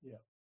 Joe. Yeah.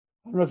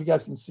 I don't know if you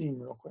guys can see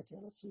him real quick here.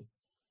 Let's see.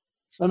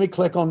 Let me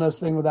click on this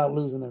thing without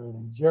losing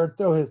everything. Jared,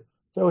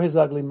 throw his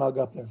ugly mug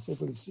up there. See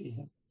if we can see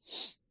him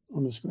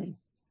on the screen.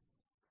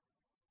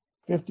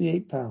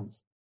 58 pounds.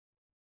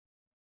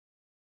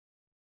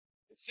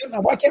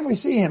 Why can't we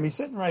see him? He's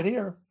sitting right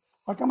here.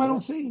 Why come I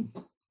don't see him?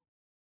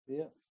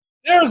 Yeah.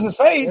 There's his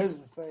face.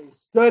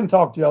 Go ahead and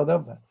talk,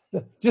 Joe.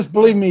 Just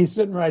believe me, he's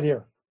sitting right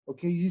here.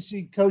 Okay, you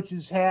see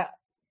Coach's hat?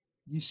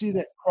 You see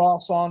that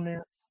cross on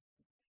there?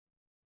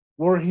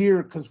 We're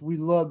here because we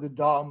love the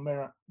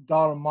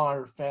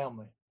Daubenmire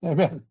family.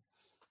 Amen.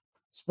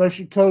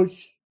 Especially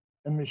Coach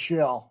and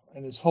Michelle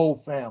and his whole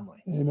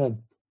family.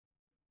 Amen.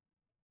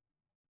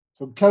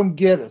 So come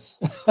get us.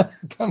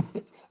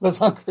 Let's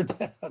hunker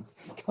down.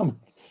 Come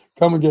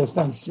and get us.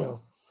 Thanks,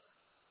 Joe.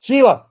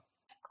 Sheila.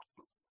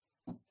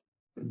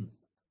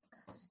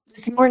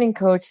 This morning,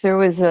 Coach, there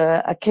was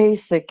a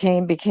case that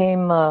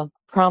became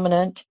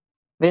prominent.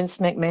 Vince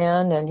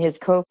McMahon and his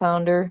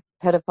co-founder,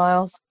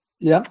 pedophiles.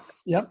 Yep.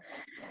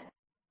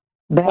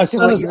 My Back to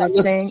son what is you were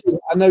listen, saying.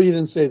 I know you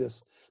didn't say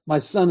this. My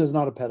son is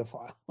not a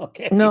pedophile.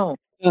 Okay. No,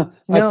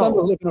 My son no.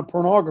 was looking at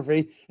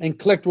pornography and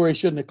clicked where he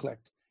shouldn't have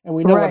clicked. And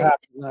we know what Right.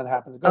 happens when that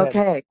happens. Go ahead.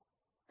 Okay.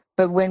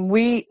 But when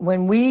we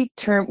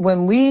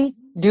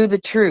do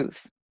the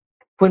truth,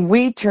 when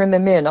we turn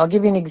them in, I'll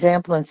give you an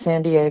example in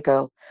San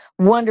Diego.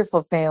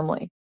 Wonderful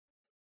family.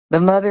 The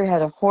mother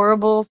had a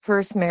horrible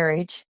first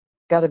marriage,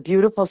 got a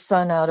beautiful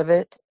son out of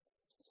it,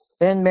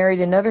 then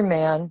married another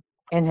man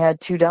and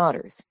had 2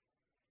 daughters.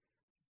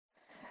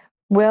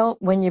 Well,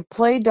 when you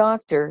play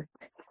doctor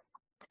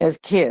as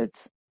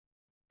kids,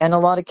 and a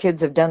lot of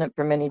kids have done it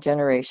for many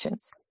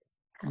generations.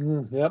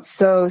 Yep.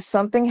 So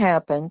something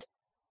happened,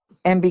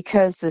 and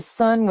because the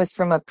son was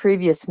from a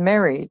previous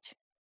marriage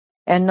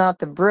and not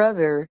the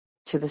brother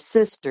to the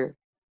sister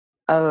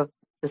of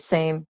the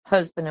same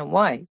husband and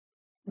wife,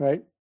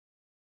 Right.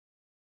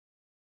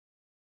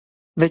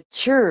 the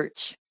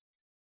church,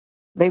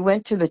 they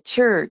went to the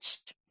church,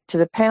 to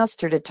the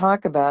pastor to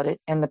talk about it,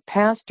 and the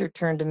pastor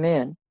turned him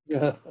in.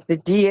 Yeah. The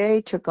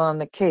DA took on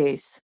the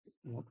case.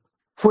 Yep.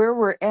 Where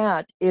we're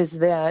at is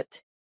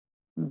that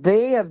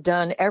they have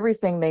done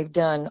everything they've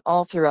done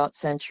all throughout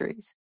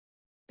centuries.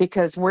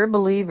 Because we're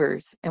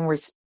believers and we're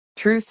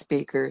truth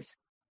speakers,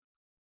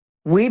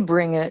 we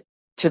bring it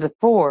to the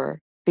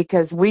fore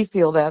because we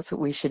feel that's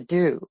what we should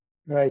do.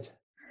 Right.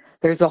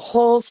 There's a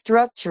whole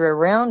structure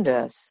around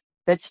us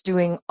that's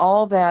doing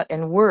all that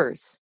and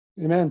worse.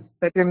 Amen.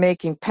 But they're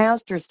making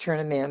pastors turn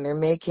them in. They're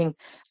making,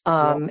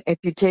 if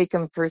you take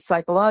them for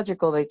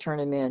psychological, they turn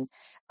them in.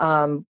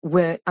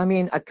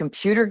 A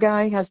computer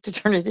guy has to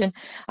turn it in.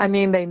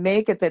 They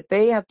make it that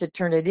they have to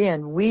turn it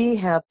in. We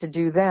have to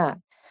do that.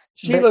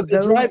 Sheila,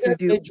 But those who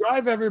do, they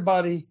drive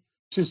everybody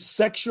to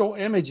sexual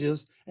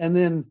images and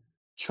then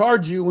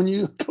charge you when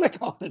you click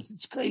on it.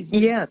 It's crazy.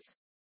 yes.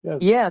 Yes.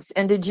 Yes.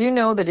 And did you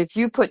know that if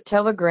you put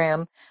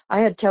Telegram, I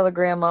had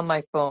Telegram on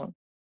my phone.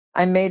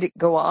 I made it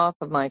go off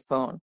of my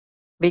phone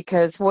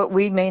because what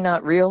we may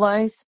not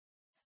realize,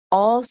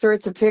 all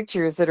sorts of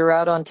pictures that are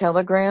out on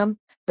Telegram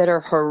that are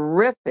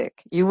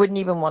horrific. You wouldn't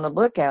even want to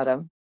look at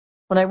them.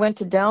 When I went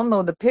to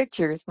download the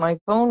pictures, my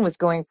phone was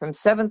going from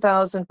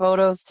 7,000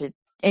 photos to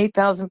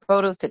 8,000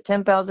 photos to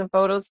 10,000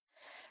 photos.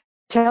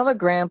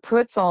 Telegram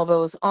puts all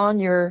those on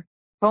your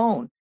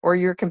phone or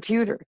your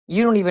computer.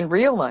 You don't even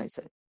realize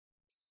it.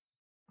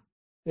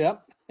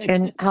 Yep.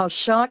 And how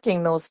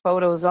shocking those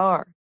photos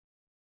are.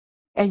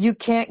 And you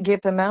can't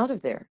get them out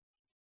of there.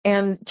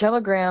 And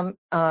Telegram,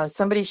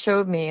 somebody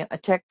showed me, a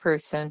tech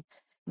person,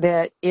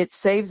 that it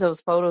saves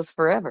those photos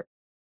forever.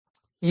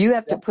 You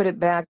have to put it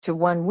back to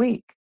 1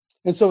 week.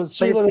 And so, But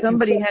Sheila, if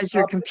somebody has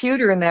your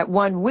computer in that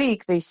 1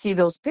 week, they see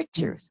those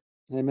pictures.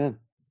 Amen.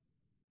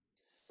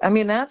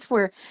 That's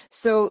where,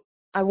 so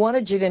I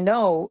wanted you to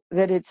know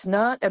that it's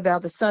not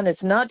about the son.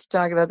 It's not to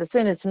talk about the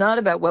sin. It's not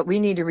about what we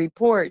need to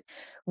report.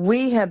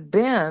 We have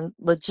been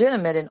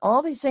legitimate in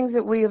all these things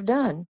that we have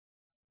done,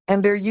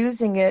 and they're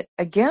using it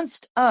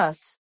against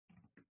us,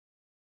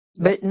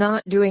 but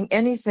not doing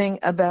anything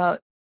about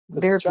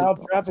their child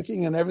people.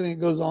 trafficking and everything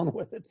that goes on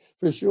with it,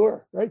 for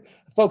sure. Right.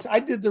 Folks, I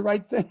did the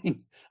right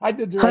thing. I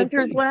did the right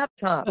Hunter's thing.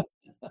 laptop.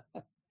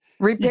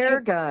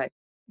 Repair guy.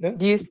 Yeah.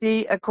 Do you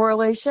see a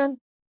correlation?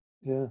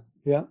 Yeah.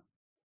 Yeah.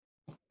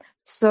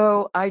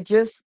 So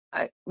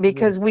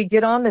because we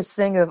get on this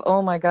thing of,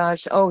 oh my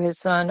gosh, oh, his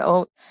son,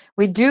 oh,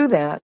 we do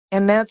that.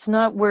 And that's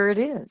not where it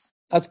is.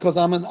 That's because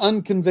I'm an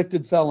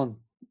unconvicted felon.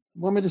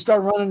 Want me to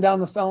start running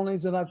down the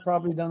felonies that I've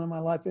probably done in my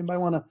life? Anybody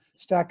want to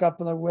stack up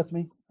there with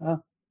me? Huh?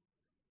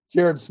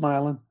 Jared's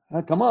smiling.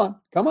 Come on.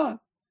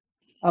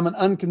 I'm an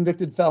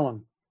unconvicted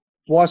felon,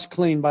 washed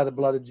clean by the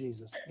blood of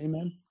Jesus.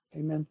 Amen.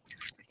 Amen.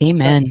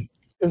 Amen.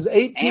 It was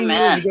 18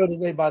 years ago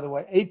today, by the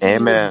way. 18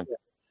 Amen. years ago.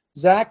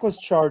 Zach was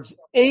charged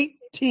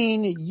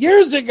 18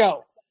 years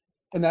ago,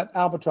 and that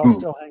albatross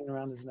still hanging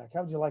around his neck.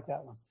 How would you like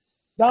that one?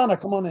 Donna,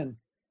 come on in.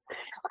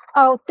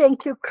 Oh,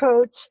 thank you,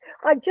 Coach.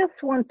 I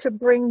just want to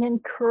bring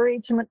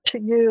encouragement to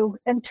you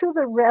and to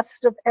the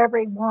rest of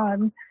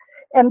everyone,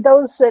 and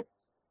those that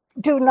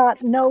do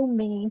not know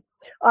me.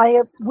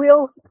 I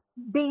will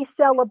be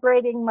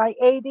celebrating my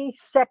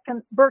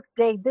 82nd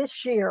birthday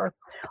this year.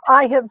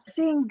 I have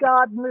seen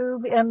God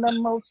move in the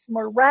most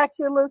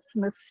miraculous,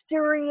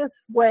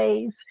 mysterious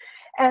ways,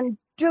 and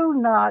do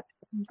not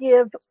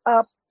give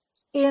up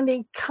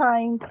any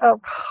kind of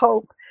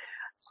hope.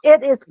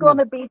 It is going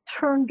to be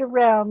turned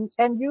around,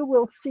 and you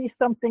will see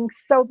something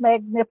so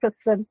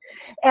magnificent.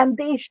 And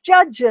these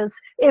judges,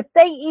 if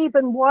they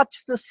even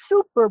watch the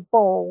Super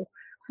Bowl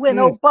when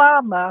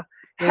Obama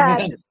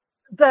had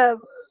the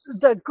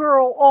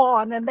girl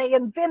on, and they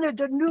invented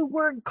a new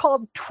word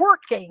called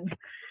twerking,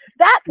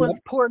 that was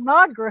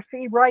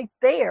pornography right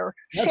there.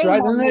 That's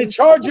right. And they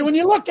charge you when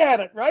you look at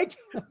it, right?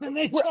 And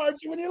they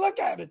charge you when you look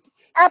at it.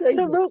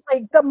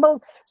 Absolutely. The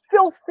most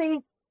filthy,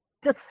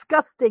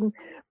 disgusting.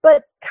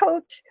 But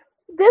Coach,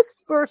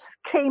 this verse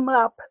came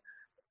up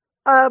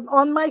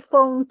on my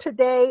phone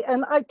today,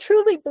 and I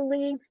truly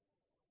believe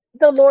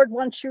the Lord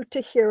wants you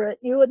to hear it,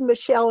 you and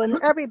Michelle and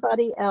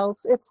everybody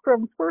else. It's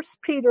from 1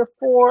 Peter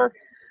 4,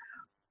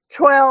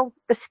 1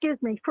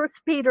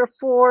 Peter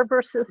 4,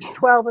 verses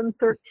 12 and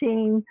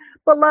 13.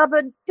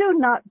 Beloved, do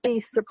not be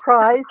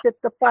surprised at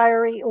the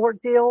fiery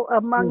ordeal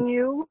among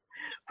you,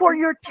 for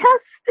your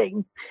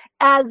testing,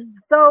 as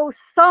though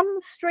some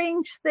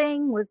strange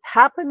thing was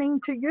happening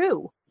to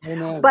you.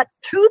 Amen. But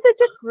to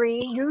the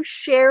degree you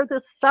share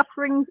the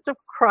sufferings of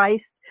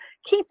Christ,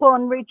 keep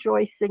on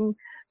rejoicing,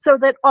 so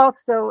that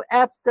also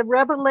at the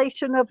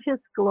revelation of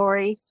his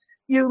glory,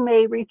 you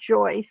may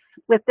rejoice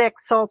with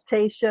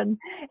exaltation.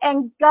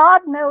 And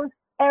God knows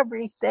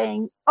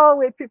everything.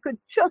 Oh, if you could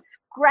just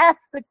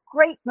grasp the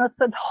greatness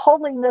and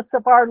holiness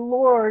of our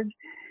Lord.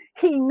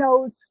 He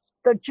knows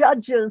the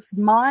judges'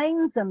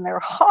 minds and their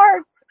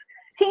hearts.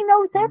 He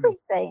knows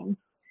everything.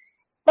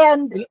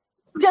 And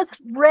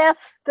just rest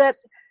that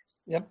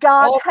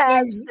God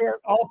has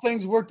this. All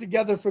things work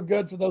together for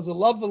good for those who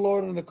love the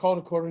Lord and are called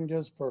according to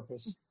his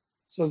purpose.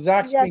 So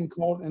Zach's being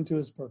called into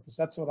his purpose.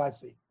 That's what I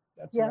see.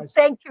 That's what I see.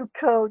 Thank you,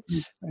 Coach.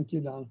 Thank you,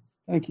 Don.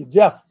 Thank you,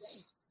 Jeff.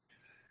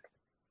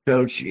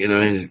 Coach,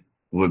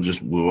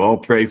 we'll all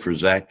pray for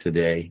Zach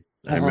today.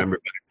 I remember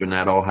back when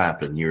that all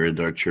happened. You were at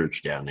our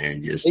church down there,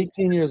 and just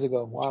 18 years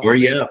ago. Wow. Were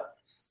you up?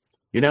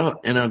 And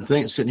I'm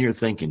sitting here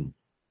thinking,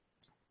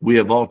 we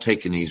have all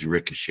taken these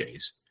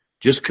ricochets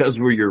just because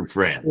we're your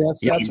friend. Yes,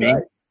 that's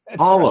right.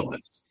 All of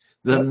us.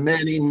 The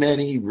many,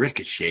 many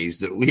ricochets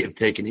that we have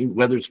taken,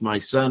 whether it's my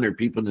son or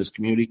people in this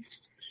community.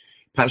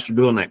 Pastor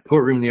Bill in that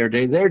courtroom the other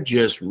day, they're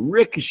just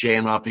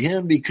ricocheting off of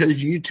him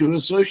because you two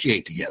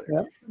associate together.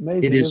 Yep.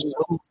 Amazing. It is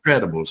so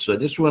incredible. So I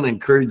just want to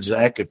encourage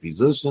Zach, if he's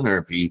listening or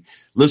if he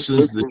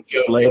listens to the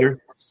show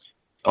later,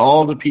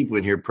 all the people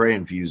in here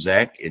praying for you,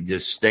 Zach, and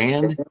just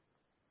stand,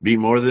 be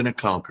more than a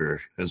conqueror.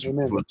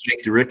 We'll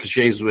take the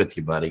ricochets with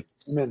you, buddy.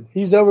 Amen.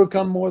 He's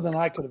overcome more than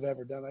I could have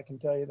ever done. I can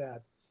tell you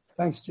that.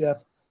 Thanks,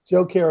 Jeff.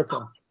 Joe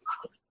Carrico.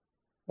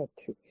 Got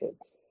 2 kids.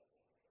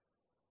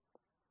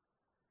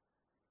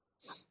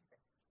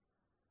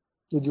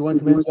 Did you want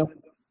to come in, Joe?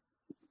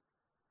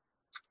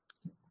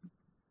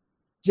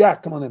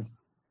 Jack, come on in.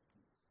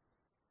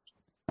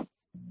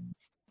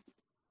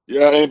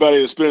 Yeah, anybody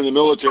that's been in the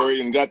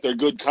military and got their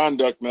good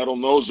conduct medal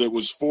knows it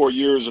was 4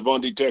 years of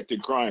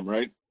undetected crime,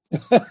 right?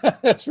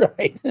 That's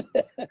right.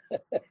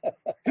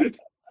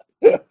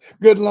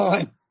 Good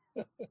line.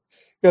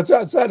 That's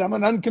right. I said I'm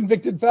an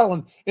unconvicted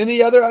felon.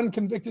 Any other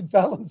unconvicted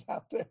felons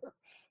out there?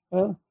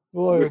 Huh?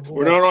 Boy,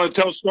 We're not going to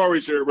tell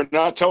stories here. We're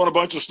not telling a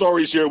bunch of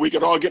stories here. We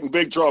could all get in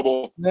big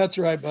trouble. That's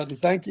right, buddy.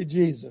 Thank you,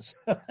 Jesus.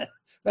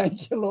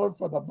 Thank you, Lord,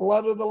 for the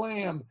blood of the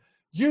Lamb.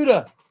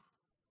 Judah.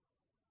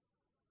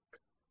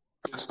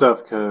 Good stuff,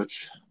 Coach.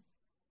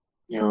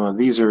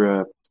 These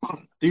are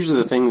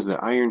the things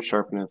that iron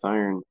sharpeneth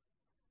iron.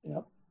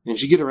 Yep. And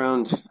as you get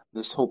around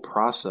this whole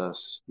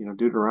process,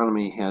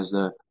 Deuteronomy has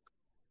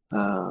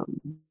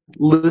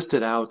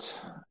listed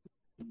out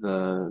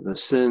the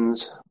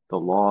sins, the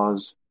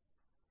laws,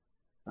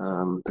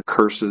 the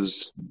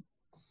curses,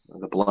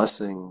 the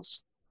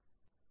blessings.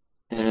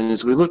 And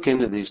as we look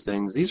into these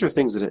are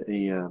things that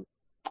a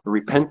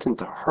repentant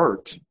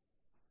heart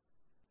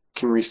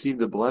can receive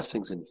the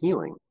blessings and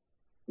healing.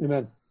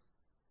 Amen.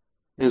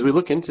 As we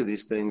look into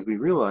these things, we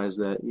realize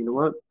that,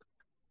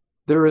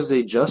 there is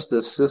a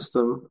justice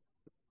system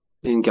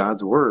in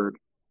God's word.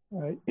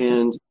 Right.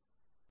 And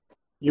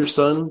your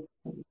son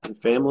and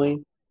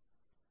family,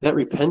 that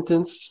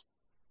repentance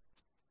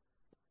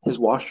has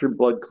washed your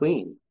blood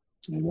clean.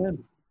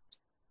 Amen.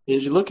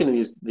 As you look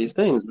into these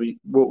things,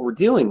 what we're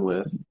dealing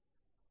with,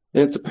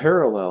 and it's a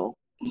parallel.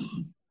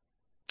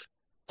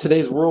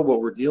 Today's world, what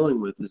we're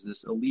dealing with is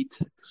this elite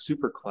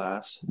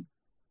superclass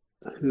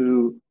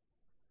who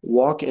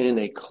walk in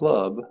a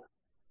club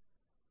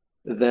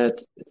that,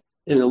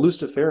 in a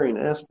Luciferian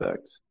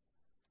aspect,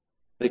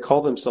 they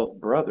call themselves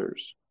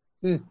brothers.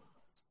 Mm.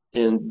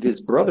 And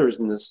these brothers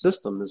in this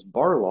system, this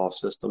bar law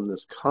system,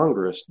 this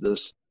Congress,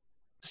 this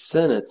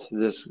Senate,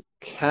 this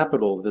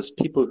capital, this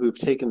people who've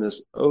taken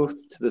this oath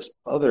to this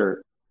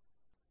other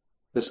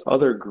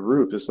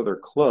group, this other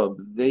club,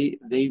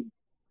 they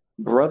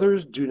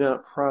brothers do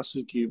not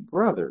prosecute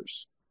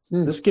brothers.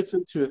 This gets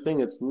into a thing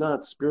that's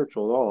not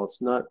spiritual at all.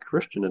 It's not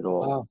Christian at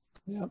all. Wow.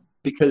 Yeah.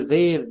 Because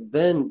they have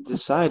then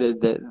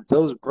decided that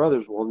those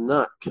brothers will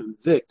not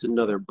convict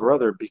another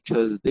brother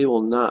because they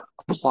will not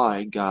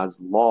apply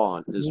God's law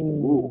and his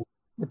rule.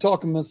 We're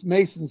talking Miss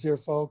Masons here,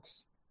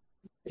 folks.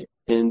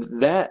 In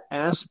that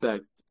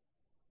aspect,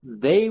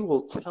 they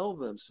will tell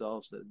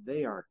themselves that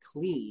they are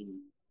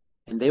clean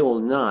and they will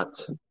not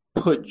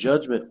put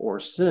judgment or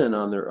sin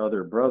on their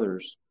other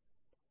brothers.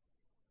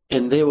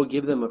 And they will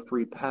give them a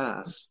free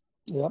pass.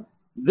 Yep.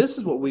 This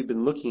is what we've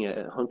been looking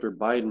at Hunter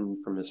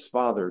Biden, from his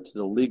father to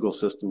the legal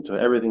system to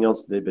everything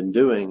else that they've been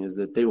doing, is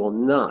that they will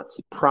not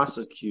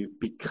prosecute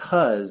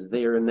because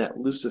they are in that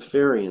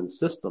Luciferian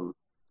system.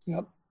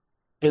 Yep.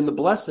 And the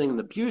blessing and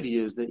the beauty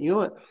is that,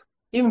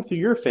 even through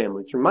your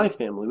family, through my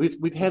family,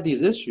 we've had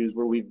these issues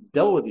where we've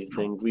dealt with these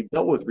things. We've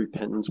dealt with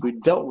repentance.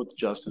 We've dealt with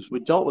justice.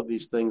 We've dealt with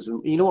these things.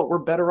 And you know what? We're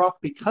better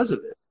off because of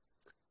it.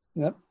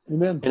 Yep.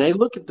 Amen. And I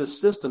look at the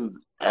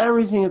system,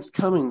 everything that's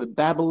coming, the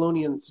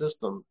Babylonian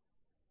system,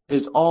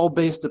 is all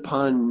based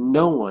upon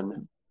no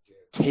one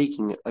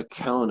taking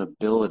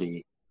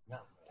accountability.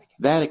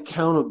 That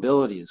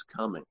accountability is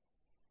coming.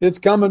 It's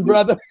coming,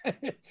 brother.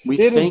 We It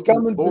is thank you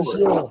coming for for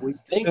sure. it. We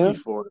thank you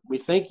for it. We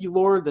thank you,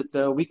 Lord,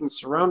 that we can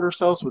surround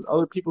ourselves with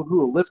other people who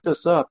will lift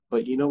us up.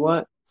 But you know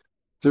what?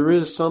 There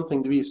is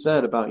something to be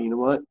said about, you know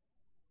what?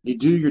 You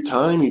do your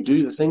time, you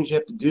do the things you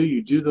have to do,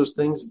 you do those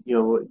things, you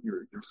know,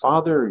 your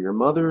father or your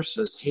mother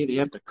says, hey, they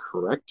have to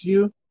correct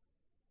you.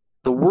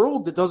 The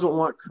world that doesn't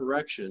want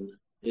correction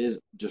is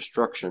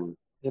destruction.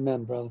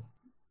 Amen, brother.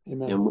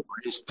 Amen. And we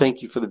just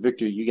thank you for the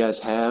victory you guys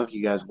have.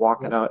 You guys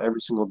walk it out every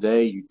single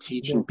day. You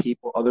teaching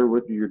people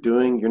what you're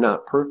doing. You're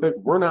not perfect.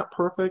 We're not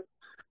perfect.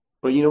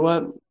 But you know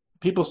what?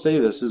 People say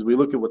this as we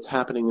look at what's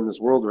happening in this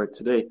world right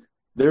today.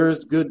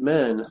 There's good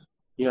men.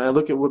 You know, I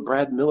look at what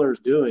Brad Miller is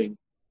doing.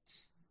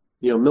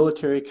 You know,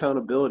 military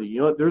accountability.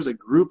 You know what? There's a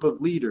group of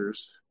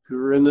leaders who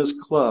are in this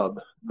club.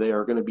 They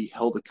are going to be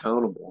held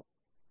accountable.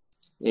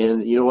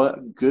 And you know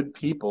what? Good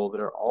people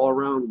that are all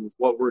around with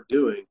what we're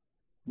doing,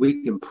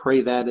 we can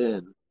pray that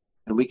in.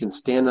 And we can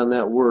stand on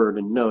that word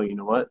and know, you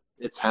know what?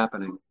 It's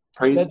happening.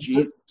 Praise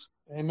Jesus.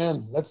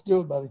 Amen. Let's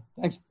do it, buddy.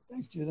 Thanks,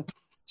 Judah.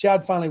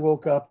 Chad finally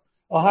woke up.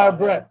 Ohio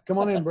Brett. Come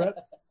on in, Brett.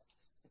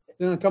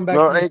 Then come back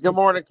to you. Hey, good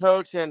morning,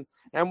 Coach. And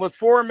with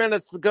 4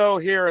 minutes to go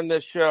here in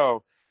this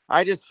show,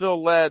 I just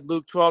feel led,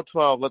 Luke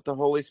 12:12, let the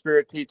Holy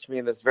Spirit teach me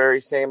in this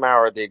very same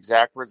hour the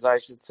exact words I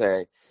should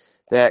say.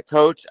 That,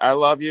 Coach, I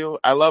love you.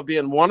 I love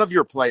being one of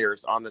your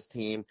players on this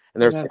team.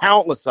 And there's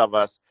countless of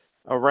us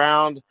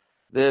around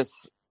this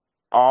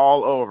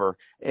all over.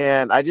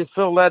 And I just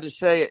feel led to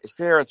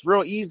share it's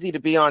real easy to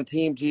be on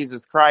Team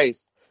Jesus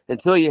Christ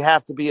until you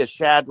have to be a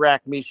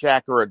Shadrach,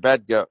 Meshach, or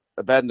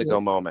Abednego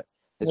moment.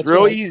 It's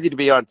real easy to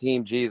be on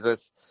Team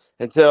Jesus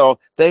until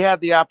they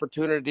had the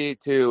opportunity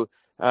to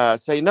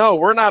say, no,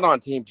 we're not on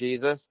Team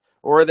Jesus.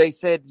 Or they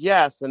said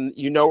yes, and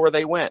you know where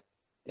they went,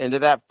 into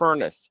that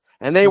furnace.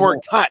 And they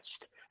weren't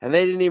touched. And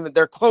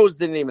their clothes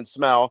didn't even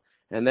smell.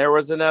 And there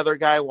was another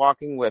guy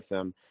walking with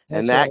them.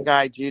 And that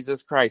guy,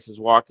 Jesus Christ, is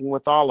walking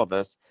with all of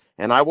us.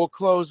 And I will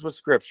close with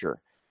scripture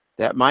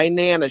that my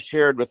Nana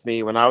shared with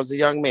me when I was a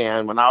young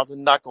man, when I was a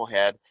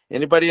knucklehead.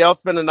 Anybody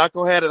else been a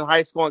knucklehead in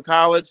high school and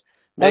college,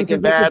 making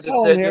bad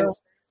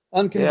decisions?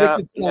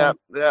 Unconvicted felon.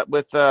 Yeah,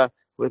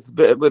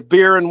 with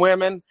beer and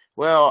women.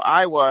 Well,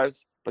 I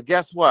was. But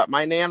guess what?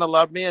 My Nana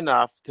loved me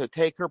enough to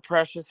take her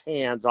precious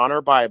hands on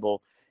her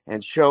Bible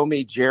and show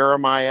me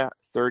Jeremiah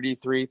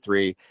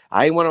 33:3.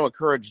 I want to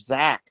encourage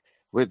Zach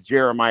with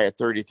Jeremiah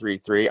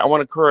 33:3. I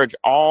want to encourage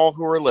all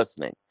who are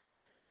listening.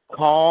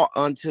 Call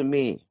unto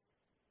me.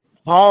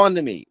 Call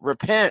unto me.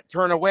 Repent,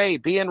 turn away,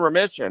 be in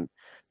remission.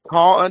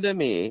 Call unto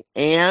me,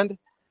 and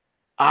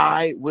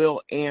I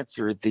will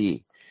answer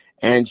thee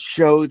and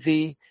show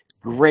thee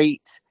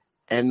great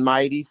and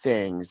mighty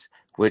things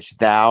which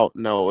thou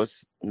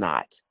knowest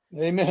not.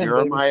 Amen.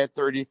 Jeremiah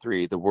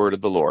 33, the word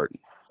of the Lord.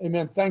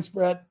 Amen. Thanks,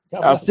 Brett.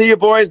 I'll see you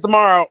boys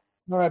tomorrow.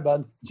 All right,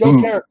 bud. Joe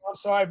Carrick. I'm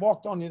sorry, I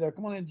walked on you there.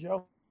 Come on in,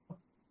 Joe.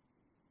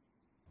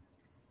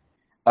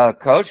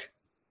 Coach?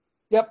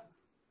 Yep.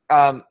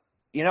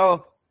 You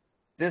know,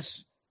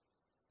 this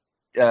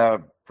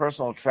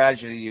personal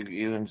tragedy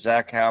you and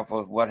Zach have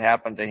with what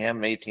happened to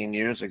him 18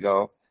 years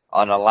ago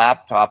on a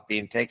laptop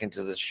being taken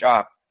to the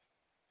shop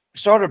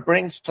sort of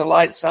brings to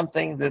light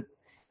something that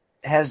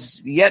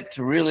has yet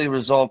to really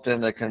result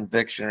in a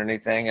conviction or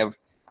anything of,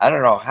 I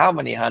don't know how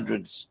many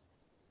hundreds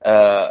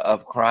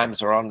of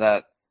crimes are on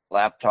that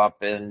laptop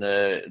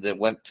that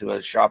went to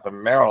a shop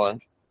in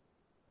Maryland.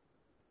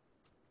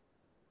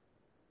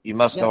 You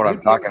must know what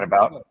I'm talking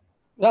about.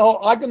 No,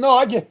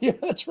 I get you.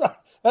 That's right.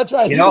 That's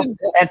right. You know,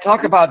 and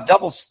talk about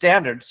double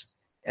standards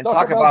and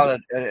talk about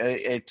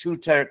a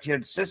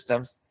two-tiered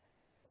system.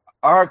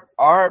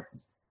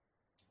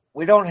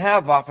 We don't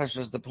have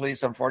officers of the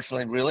police,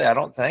 unfortunately, really, I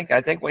don't think.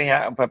 I think we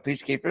have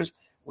peacekeepers.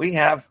 We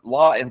have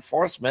law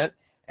enforcement,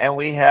 and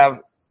we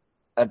have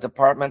a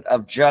department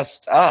of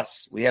just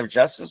us. We have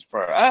justice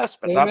for us,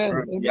 but not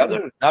for the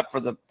other, not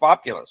for the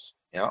populace.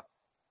 You know,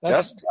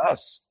 just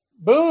us.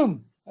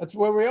 Boom. That's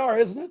where we are,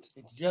 isn't it?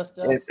 It's just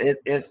us.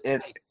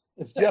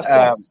 It's just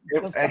us.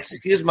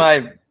 Excuse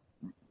my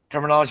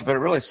terminology, but it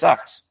really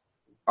sucks.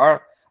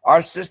 Our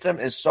system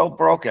is so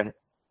broken.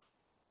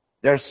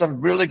 There's some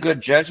really good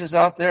judges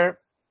out there,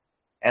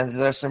 and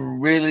there's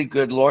some really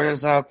good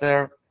lawyers out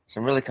there,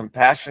 some really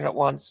compassionate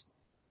ones.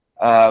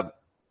 And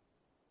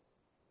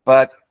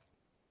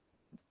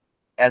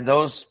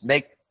those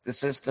make the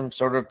system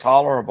sort of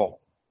tolerable.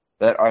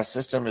 But our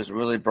system is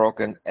really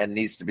broken and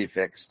needs to be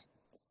fixed.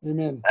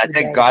 Amen. I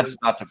think God's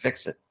about to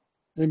fix it.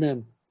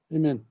 Amen.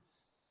 Amen.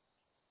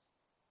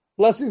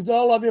 Blessings to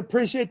all of you.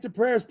 Appreciate the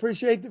prayers.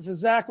 Appreciate it for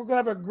Zach. We're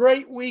going to have a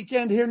great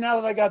weekend here now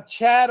that I got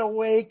Chad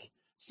awake.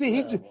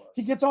 See,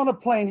 he gets on a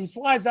plane. He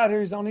flies out here.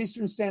 He's on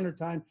Eastern Standard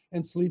Time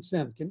and sleeps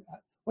in.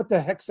 What the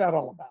heck's that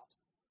all about?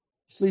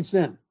 Sleeps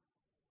in.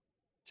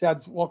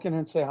 Chad, walk in here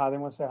and say hi. They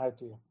want to say hi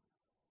to you.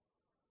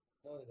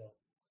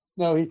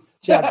 No, they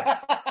don't.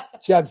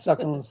 Chad's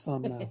sucking on his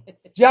thumb now.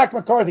 Jack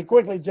McCarthy,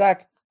 quickly,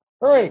 Jack.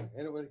 Hurry. Ain't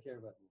nobody care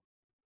about you.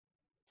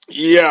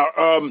 Yeah,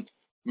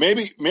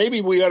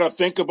 maybe we got to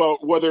think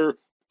about whether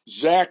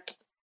Zach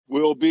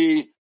will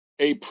be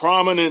a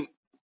prominent,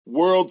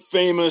 world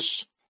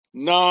famous,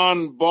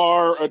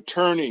 non-bar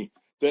attorney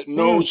that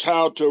knows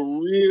how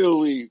to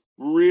really,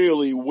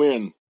 really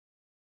win.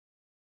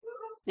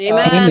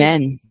 Amen.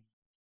 Amen.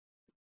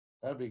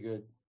 That'd be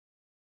good.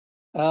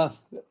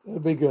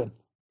 That'd be good.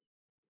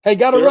 Hey,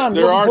 got to There- run.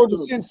 there Looking are forward to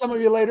some- seeing some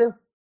of you later.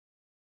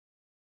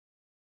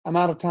 I'm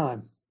out of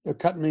time. They're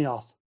cutting me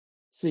off.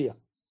 See ya.